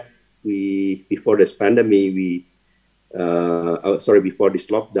than that, before this pandemic, before this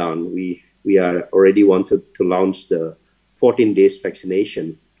lockdown, we are already wanted to launch the 14 days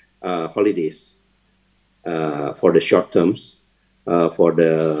vaccination holidays for the short terms for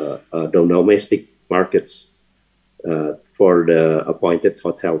the domestic markets for the appointed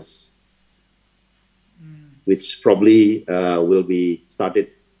hotels, which probably will be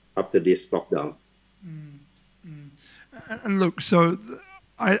started after this lockdown. And look, so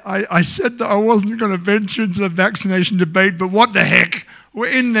I said that I wasn't going to venture into the vaccination debate, but what the heck? We're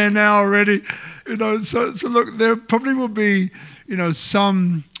in there now already. So look, there probably will be,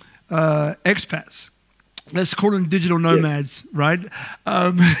 some expats. Let's call them digital nomads, yes. Right?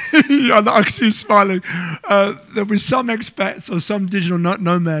 I see you smiling. There'll be some expats or some digital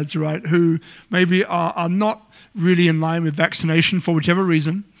nomads, right, who maybe are not really in line with vaccination for whichever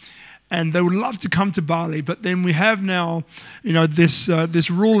reason, and they would love to come to Bali. But then we have now, this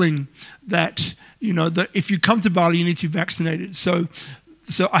ruling that that if you come to Bali, you need to be vaccinated. So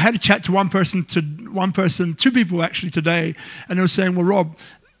I had a chat to two people actually today, and they were saying, well, Rob,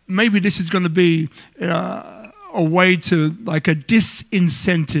 maybe this is going to be a way to, like, a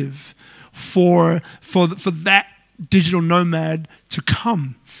disincentive for that digital nomad to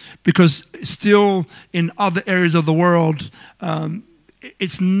come, because still in other areas of the world,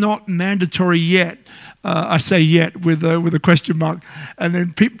 it's not mandatory yet. I say yet with a question mark. And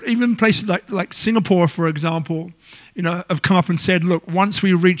then even places like Singapore, for example, have come up and said, look, once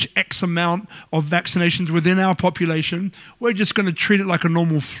we reach X amount of vaccinations within our population, we're just going to treat it like a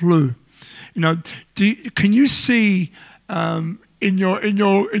normal flu. Can you see in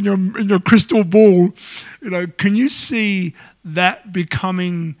your crystal ball, can you see that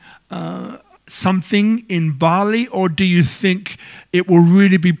becoming something in Bali, or do you think it will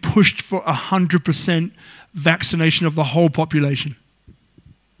really be pushed for 100% vaccination of the whole population?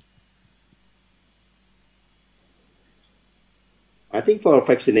 I think for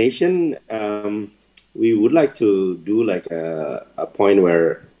vaccination, we would like to do like a point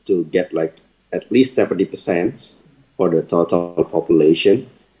where to get like at least 70% for the total population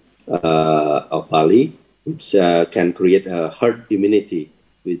of Bali, which can create a herd immunity,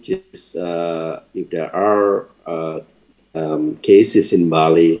 which is if there are cases in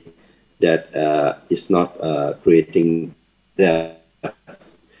Bali that is not creating death,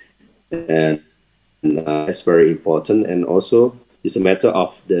 and that's very important. And also it's a matter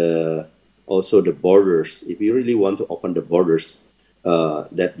of the borders. If you really want to open the borders,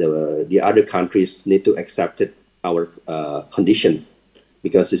 that the other countries need to accept our condition,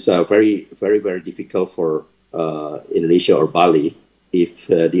 because it's very, very, very difficult for Indonesia or Bali if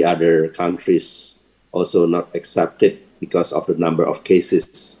the other countries also not accept it because of the number of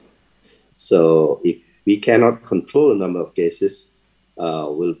cases. So if we cannot control the number of cases,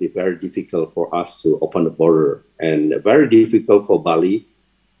 will be very difficult for us to open the border, and very difficult for Bali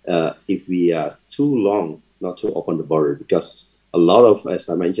if we are too long not to open the border, because a lot of, as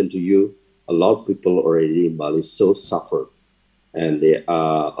I mentioned to you, a lot of people already in Bali so suffer, and there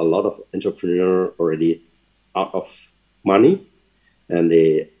are a lot of entrepreneurs already out of money, and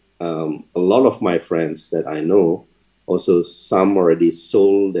a lot of my friends that I know, also some already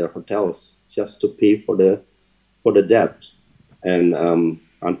sold their hotels just to pay for the debt, and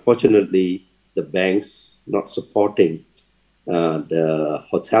unfortunately the banks not supporting the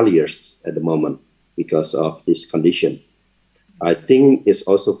hoteliers at the moment because of this condition. I think it's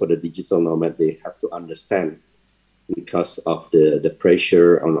also for the digital nomad, they have to understand, because of the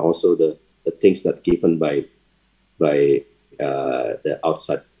pressure and also the things that given by the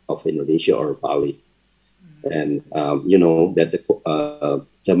outside of Indonesia or Bali. And that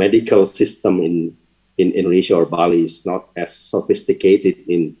the medical system in Indonesia or Bali is not as sophisticated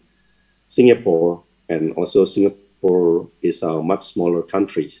in Singapore, and also Singapore is a much smaller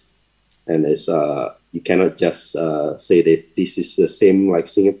country, and it's you cannot just say that this is the same like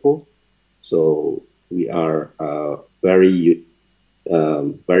Singapore. So we are very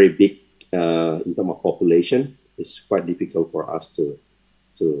big in terms of population. It's quite difficult for us to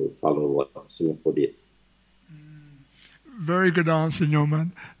follow what Singapore did. Very good answer,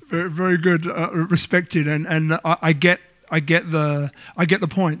 Nyoman. Very, very good, respected, and I get the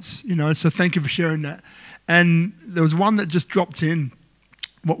points, So thank you for sharing that. And there was one that just dropped in.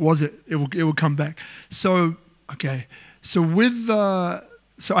 What was it? It will come back. So okay. So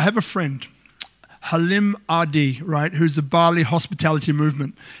so I have a friend, Halim Adi, right, who's the Bali hospitality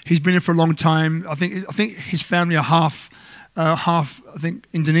movement. He's been here for a long time. I think his family are half I think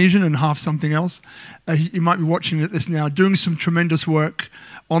Indonesian and half something else. You might be watching this now, doing some tremendous work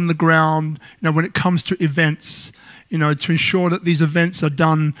on the ground, when it comes to events, to ensure that these events are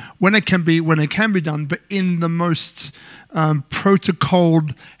done when they can be done, but in the most health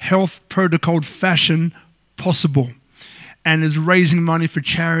protocoled fashion possible. And is raising money for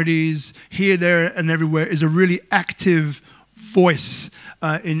charities here, there, and everywhere. Is a really active voice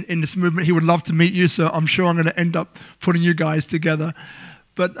in this movement. He would love to meet you, so I'm sure I'm going to end up putting you guys together.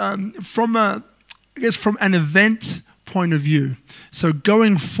 But from an event point of view, so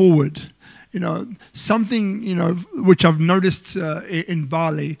going forward, something, which I've noticed in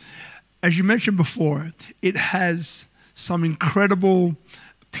Bali, as you mentioned before, it has some incredible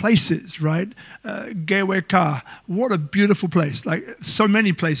places, right? Gwk, what a beautiful place! Like so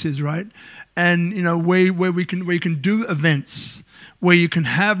many places, right? And where you can do events, where you can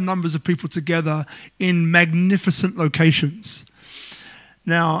have numbers of people together in magnificent locations.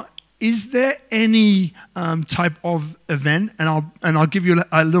 Now, is there any type of event, and I'll give you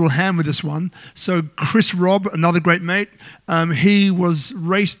a little hand with this one. So Chris Robb, another great mate, he was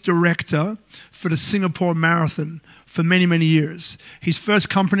race director for the Singapore Marathon for many, many years. His first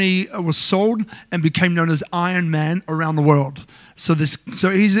company was sold and became known as Iron Man around the world. So he's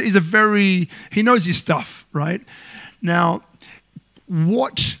he knows his stuff, right? Now,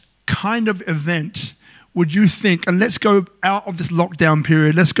 what kind of event would you think, and let's go out of this lockdown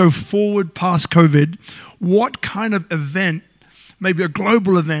period, let's go forward past COVID, what kind of event, maybe a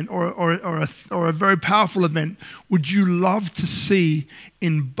global event or a very powerful event, would you love to see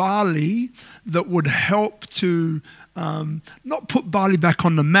in Bali that would help to not put Bali back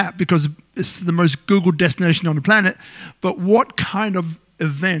on the map because it's the most Googled destination on the planet, but what kind of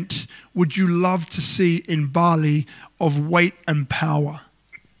event would you love to see in Bali of weight and power?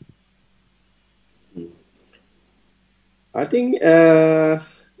 I think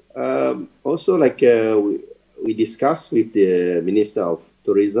also we discussed with the Minister of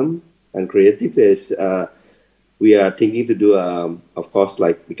Tourism and Creative is we are thinking to do of course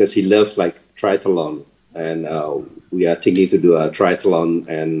because he loves triathlon, and we are thinking to do a triathlon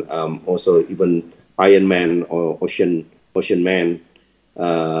and also even Ironman or Ocean Man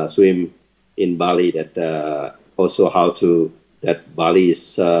swim in Bali. That also that Bali is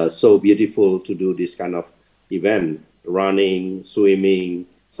so beautiful to do this kind of event. Running, swimming,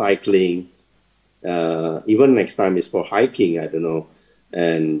 cycling, even next time is for hiking, I don't know.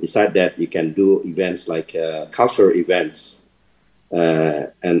 And beside that, you can do events like cultural events,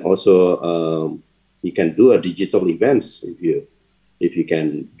 and also you can do a digital events if you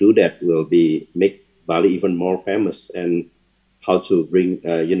can do that. Will make Bali even more famous, and how to bring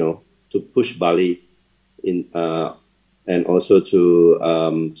to push Bali in and also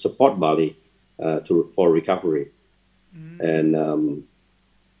to support Bali for recovery. And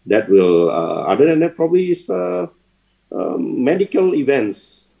that will, other than that, probably is medical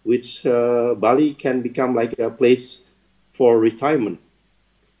events, which Bali can become like a place for retirement,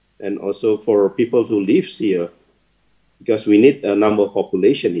 and also for people who live here, because we need a number of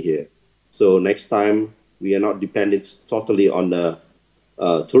population here. So next time we are not dependent totally on the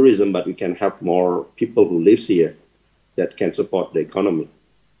tourism, but we can have more people who live here that can support the economy.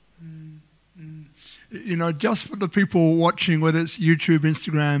 Just for the people watching, whether it's YouTube,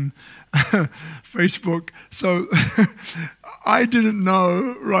 Instagram, Facebook. So I didn't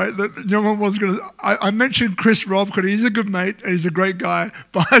know, right, that Nyoman was going to... I mentioned Chris Robb because he's a good mate and he's a great guy,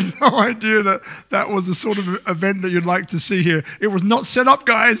 but I had no idea that was the sort of event that you'd like to see here. It was not set up,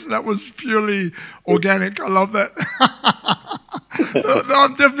 guys. That was purely organic. I love that. So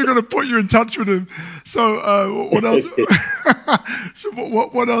I'm definitely going to put you in touch with him. So what else? So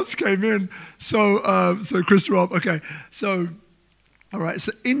what else came in? So Chris Robb. Okay. So all right.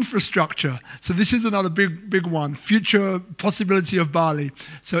 So infrastructure. So this is another big one. Future possibility of Bali.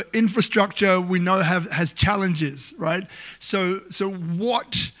 So infrastructure we know has challenges, right? So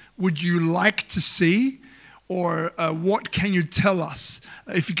what would you like to see, or what can you tell us?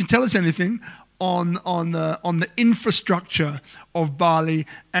 If you can tell us anything on the infrastructure of Bali,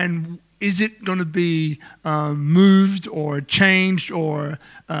 and is it going to be moved or changed or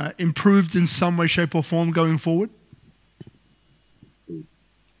improved in some way, shape or form going forward?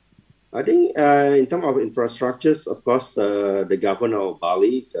 I think in terms of infrastructures, of course, the governor of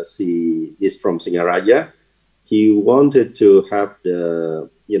Bali, because he is from Singaraja, he wanted to have the,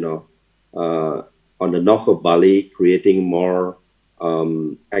 on the north of Bali, creating more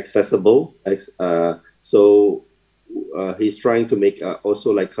accessible. So he's trying to make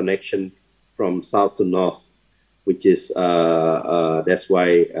also like connection from south to north, which is that's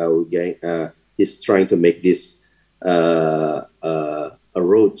why he's trying to make this a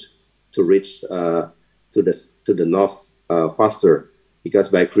road to reach to the north faster, because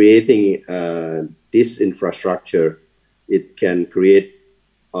by creating this infrastructure, it can create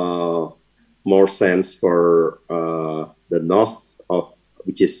more sense for the north of,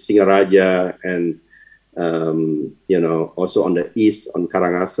 which is Singaraja, and also on the east on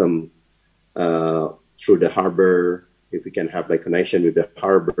Karangasem, through the harbor. If we can have like connection with the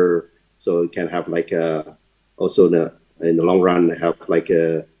harbor, so we can have like also in the long run have like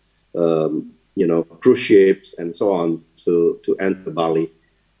a cruise ships and so on to enter Bali,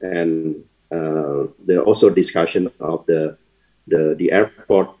 and there are also discussion of the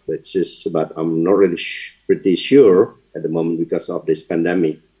airport, which is, but I'm not really pretty sure at the moment because of this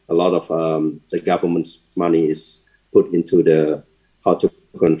pandemic. A lot of the government's money is put into the how to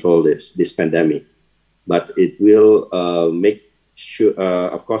control this pandemic, but it will make sure,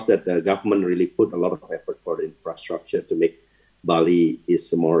 of course, that the government really put a lot of effort for the infrastructure to make Bali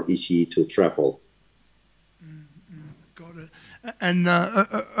is more easy to travel. Got it. And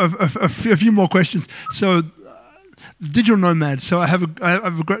a few more questions. So, digital nomad. So I have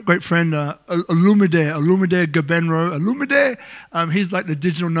a great friend, Alumide Gabenro. Alumide, he's like the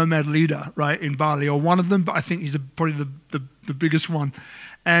digital nomad leader, right, in Bali, or one of them, but I think he's probably the biggest one.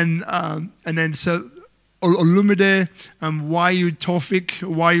 And then so Alumide, Wayu Tawfik,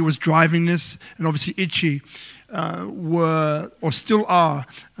 Wayu was driving this, and obviously Ichi were, or still are,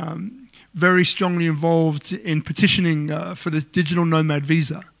 very strongly involved in petitioning for this digital nomad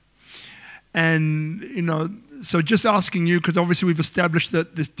visa. And, you know, so just asking you, because obviously we've established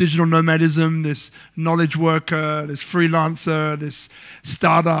that this digital nomadism, this knowledge worker, this freelancer, this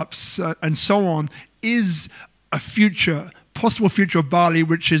startups, and so on, is a possible future of Bali,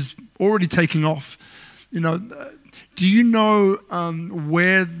 which is already taking off. You know, do you know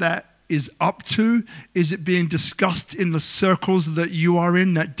where that is up to? Is it being discussed in the circles that you are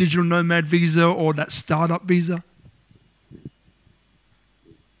in, that digital nomad visa or that startup visa?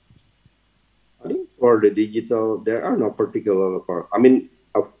 I think for the digital, there are no particular. I mean,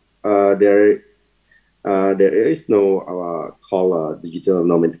 there is no called digital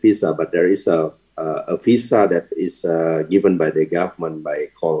nomad visa, but there is a visa that is given by the government by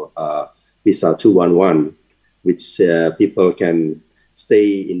called Visa 211, which people can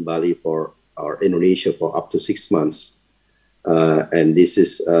stay in Bali or Indonesia for up to 6 months. And this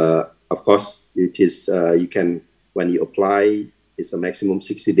is, of course, it is, you can, when you apply, it's a maximum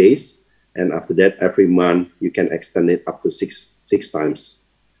 60 days. And after that, every month, you can extend it up to six times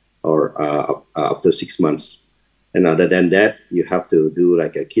or up to 6 months. And other than that, you have to do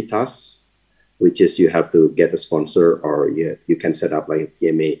like a KITAS, which is you have to get a sponsor, or you can set up like a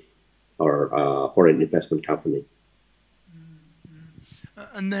PMA or foreign investment company.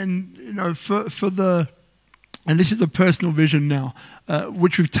 And then, you know, for the, and this is a personal vision now,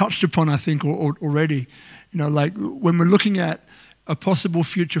 which we've touched upon, I think, already, you know, like when we're looking at a possible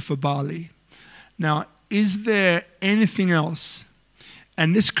future for Bali. Now, is there anything else?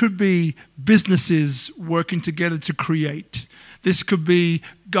 And this could be businesses working together to create. This could be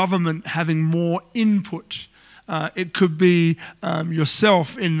government having more input. It could be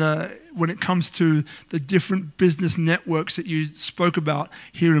yourself when it comes to the different business networks that you spoke about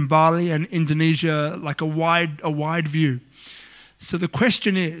here in Bali and Indonesia, like a wide view. So the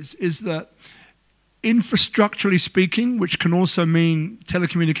question is that infrastructurally speaking, which can also mean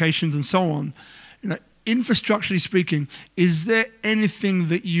telecommunications and so on, you know, infrastructurally speaking, is there anything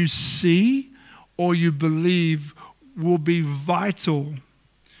that you see or you believe will be vital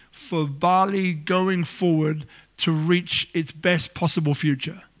for Bali going forward to reach its best possible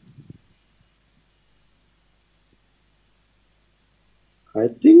future? I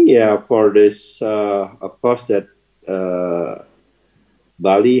think, yeah, for this, of course, that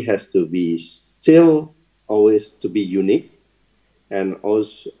Bali has to be still always to be unique. And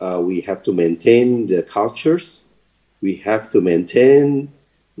also, we have to maintain the cultures. We have to maintain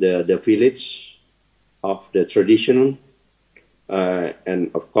the village of the tradition.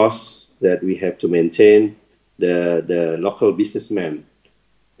 And of course, that we have to maintain the local businessmen.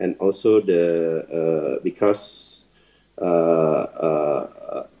 And also because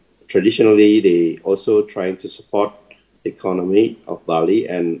traditionally they also trying to support the economy of Bali,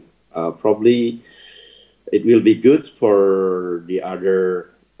 and probably it will be good for the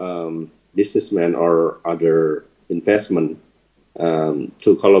other businessmen or other investment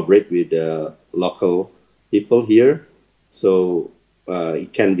to collaborate with the local people here. So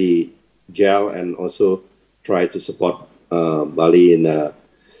it can be gel and also try to support Bali in the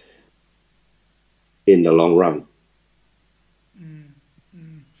long run.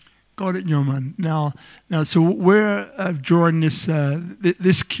 Got it, Nyoman. Now, so we're drawing this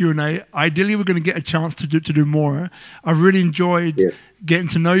this Q&A. Ideally, we're going to get a chance to do more. I've really enjoyed getting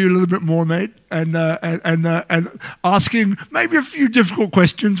to know you a little bit more, mate, and asking maybe a few difficult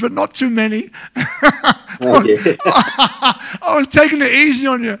questions, but not too many. Okay. I was taking it easy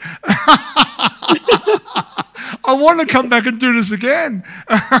on you. I want to come back and do this again.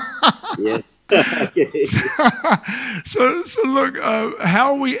 Yes. Okay. So look,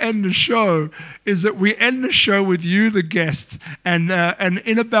 how we end the show is that we end the show with you, the guest, and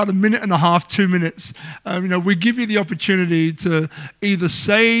in about a minute and a half, 2 minutes, we give you the opportunity to either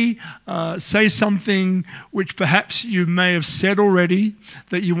say something which perhaps you may have said already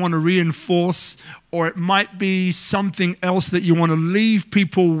that you want to reinforce, or it might be something else that you want to leave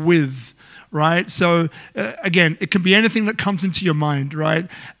people with. Right? So again, it can be anything that comes into your mind, right?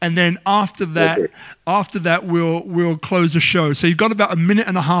 And then after that, we'll close the show. So you've got about a minute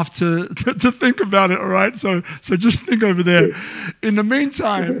and a half to think about it, all right? So just think over there. In the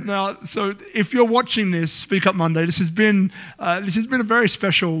meantime, now, so if you're watching this Speak Up Monday, this has been a very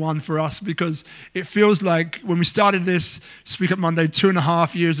special one for us, because it feels like when we started this Speak Up Monday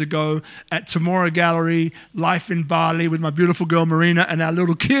 2.5 years ago at Tomorrow Gallery, life in Bali with my beautiful girl Marina and our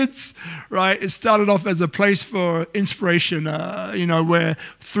little kids, right? It started off as a place for inspiration, where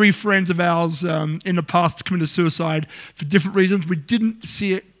 3 friends of ours in the past committed suicide for different reasons. We didn't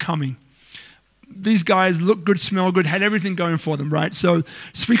see it coming. These guys look good, smell good, had everything going for them, right? So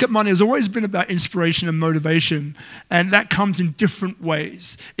Speak Up Monday has always been about inspiration and motivation, and that comes in different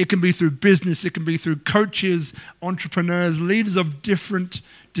ways. It can be through business, it can be through coaches, entrepreneurs, leaders of different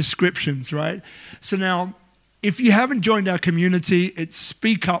descriptions, right? So now, if you haven't joined our community, it's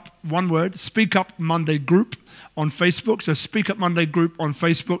Speak Up, one word, Speak Up Monday Group on Facebook. So Speak Up Monday Group on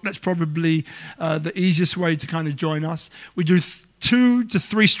Facebook. That's probably the easiest way to kind of join us. We do 2 to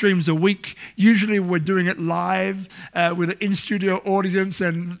 3 streams a week. Usually we're doing it live with an in-studio audience,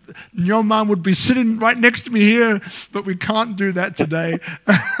 and Nyoman would be sitting right next to me here, but we can't do that today.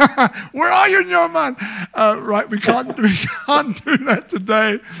 Where are you, Nyoman? Right, we can't do that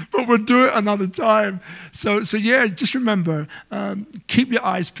today, but we'll do it another time. So yeah, just remember, keep your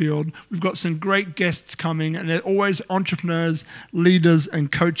eyes peeled. We've got some great guests coming, and they're always entrepreneurs, leaders,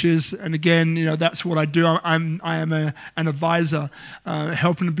 and coaches. And again, that's what I do. I am an advisor,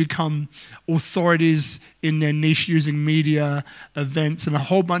 helping to become authorities in their niche using media, events, and a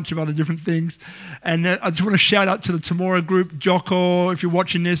whole bunch of other different things. And I just want to shout out to the Tomorrow group. Jocko, if you're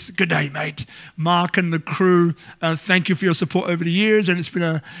watching this, good day, mate. Mark and the crew, thank you for your support over the years. And it's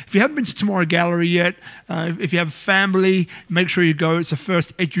been if you haven't been to Tomorrow Gallery yet, if you have family, make sure you go. It's the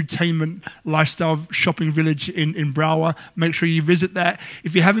first edutainment lifestyle shopping village in Brawa. Make sure you visit that.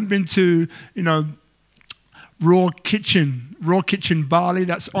 If you haven't been to, Raw Kitchen Bali,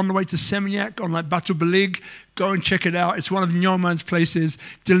 that's on the way to Seminyak on Batu Belig. Go and check it out. It's one of Nyoman's places.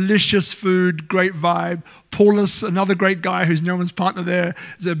 Delicious food, great vibe. Paulus, another great guy who's Nyoman's partner there,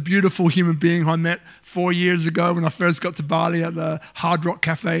 is a beautiful human being who I met 4 years ago when I first got to Bali at the Hard Rock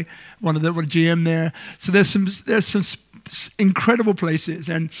Cafe, one of the GM there. So there's some incredible places.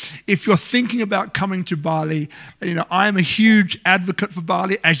 And if you're thinking about coming to Bali, I am a huge advocate for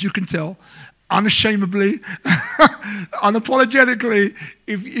Bali, as you can tell. Unashamedly, unapologetically,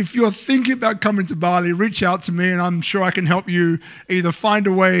 if you're thinking about coming to Bali, reach out to me, and I'm sure I can help you either find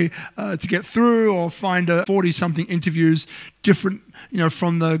a way to get through, or find 40-something interviews, different,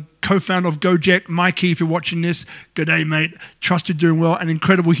 from the co-founder of Gojek, Mikey, if you're watching this, good day, mate. Trust you're doing well, an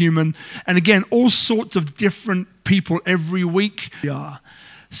incredible human. And again, all sorts of different people every week. Yeah.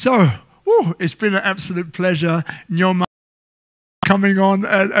 So, it's been an absolute pleasure. Nyoman coming on,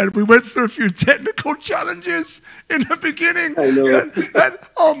 and we went through a few technical challenges in the beginning. I know.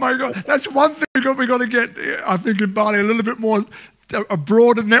 Oh my God, that's one thing we got to get, I think, in Bali, a little bit more, a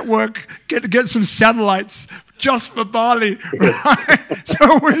broader network, get some satellites just for Bali, right?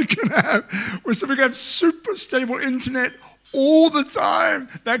 so we can have super stable internet all the time.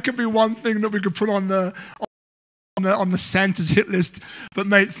 That could be one thing that we could put on the Santa's hit list. But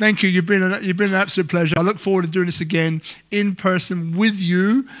mate, thank you. You've been an absolute pleasure. I look forward to doing this again in person with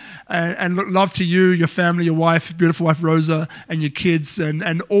you, and look, love to you, your family, your wife, beautiful wife Rosa, and your kids,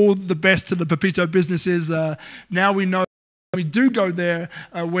 and all the best to the Pepito businesses. Now we know we do go there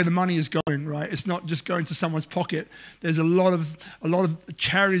where the money is going, right? It's not just going to someone's pocket. There's a lot of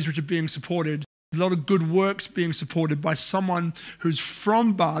charities which are being supported, a lot of good works being supported by someone who's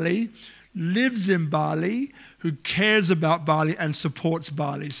from Bali, lives in Bali, who cares about Bali and supports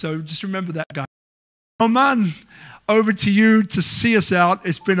Bali. So just remember that, guy. Nyoman, over to you to see us out.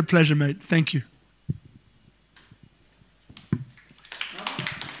 It's been a pleasure, mate. Thank you.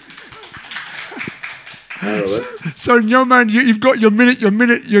 So Nyoman, you've got your minute,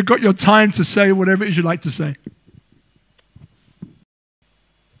 you've got your time to say whatever it is you'd like to say.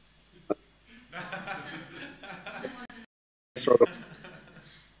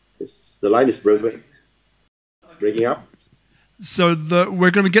 The line is breaking up. So we're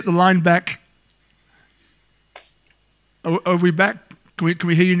going to get the line back. Are we back? Can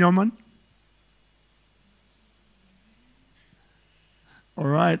we hear you, Nyoman? All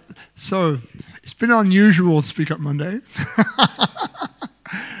right. So it's been unusual Speak Up Monday.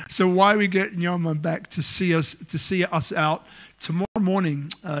 So why we get Nyoman back to see us out tomorrow morning,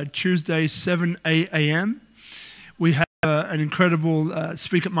 Tuesday, 7 a.m. We have an incredible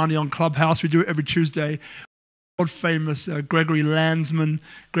Speak Up Monday on Clubhouse. We do it every Tuesday. World famous Gregory Landsman.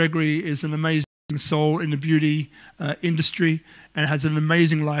 Gregory is an amazing soul in the beauty industry and has an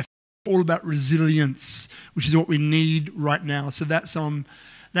amazing life. All about resilience, which is what we need right now. So that's on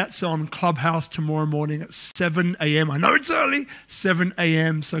Clubhouse tomorrow morning at 7 a.m. I know it's early, 7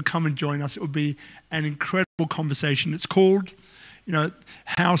 a.m. So come and join us. It will be an incredible conversation. It's called,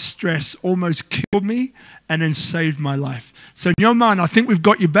 How Stress Almost Killed Me and Then Saved My Life. So Nyoman, I think we've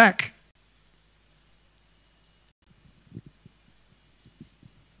got you back.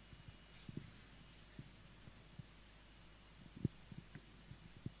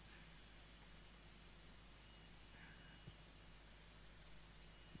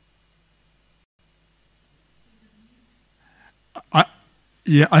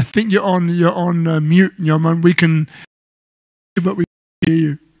 I think you're on mute, Nyoman. We can, but we can hear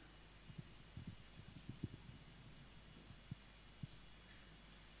you.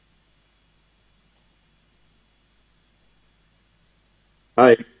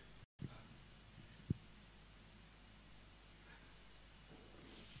 Hi.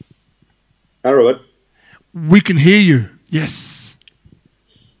 Hi, Robert. We can hear you. Yes.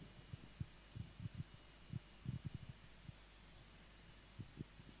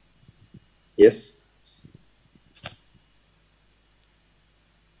 Yes.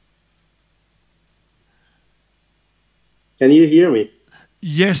 Can you hear me?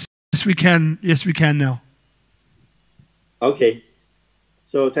 Yes, we can. Yes, we can now. Okay.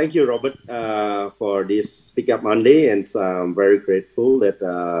 So thank you, Robert, for this Speak Up Monday, and so I'm very grateful that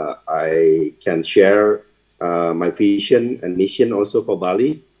I can share my vision and mission also for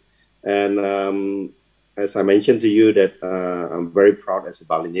Bali. And as I mentioned to you that I'm very proud as a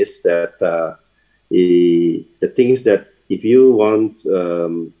Balinese that the things that if you want,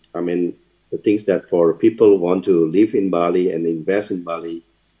 the things that for people who want to live in Bali and invest in Bali,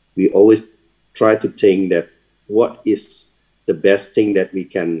 we always try to think that what is the best thing that we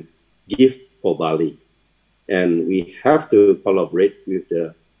can give for Bali. And we have to collaborate with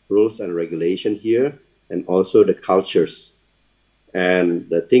the rules and regulation here and also the cultures. And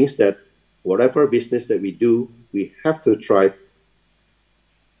the things that whatever business that we do, we have to try.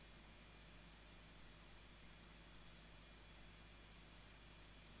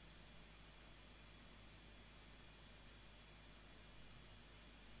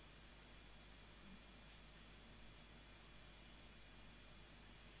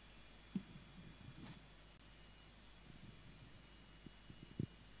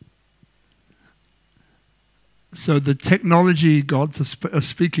 So the technology gods are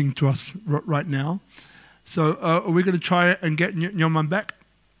speaking to us right now. So are we going to try and get Nyoman back?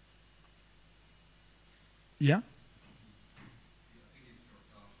 Yeah?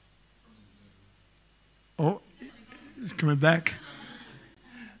 Oh, he's coming back.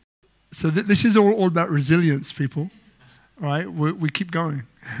 So this is all about resilience, people. All right? We keep going.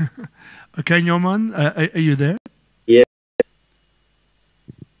 Okay, Nyoman, are you there? Yeah.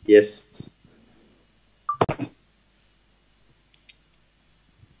 Yes.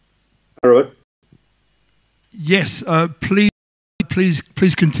 Robert? Yes,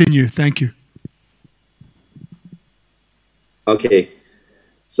 please continue. Thank you. Okay.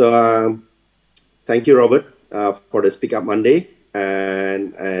 So thank you, Robert, for the Speak Up Monday.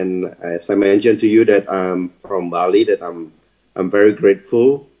 And as I mentioned to you that I'm from Bali, that I'm very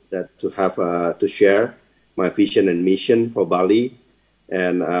grateful that to have to share my vision and mission for Bali.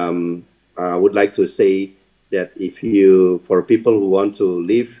 And I would like to say that for people who want to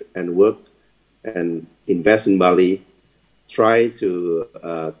live and work and invest in Bali, try to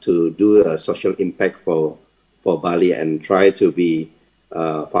do a social impact for Bali and try to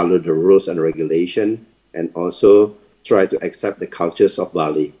follow the rules and regulation, and also try to accept the cultures of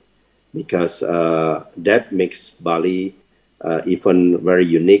Bali, because that makes Bali even very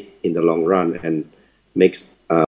unique in the long run and makes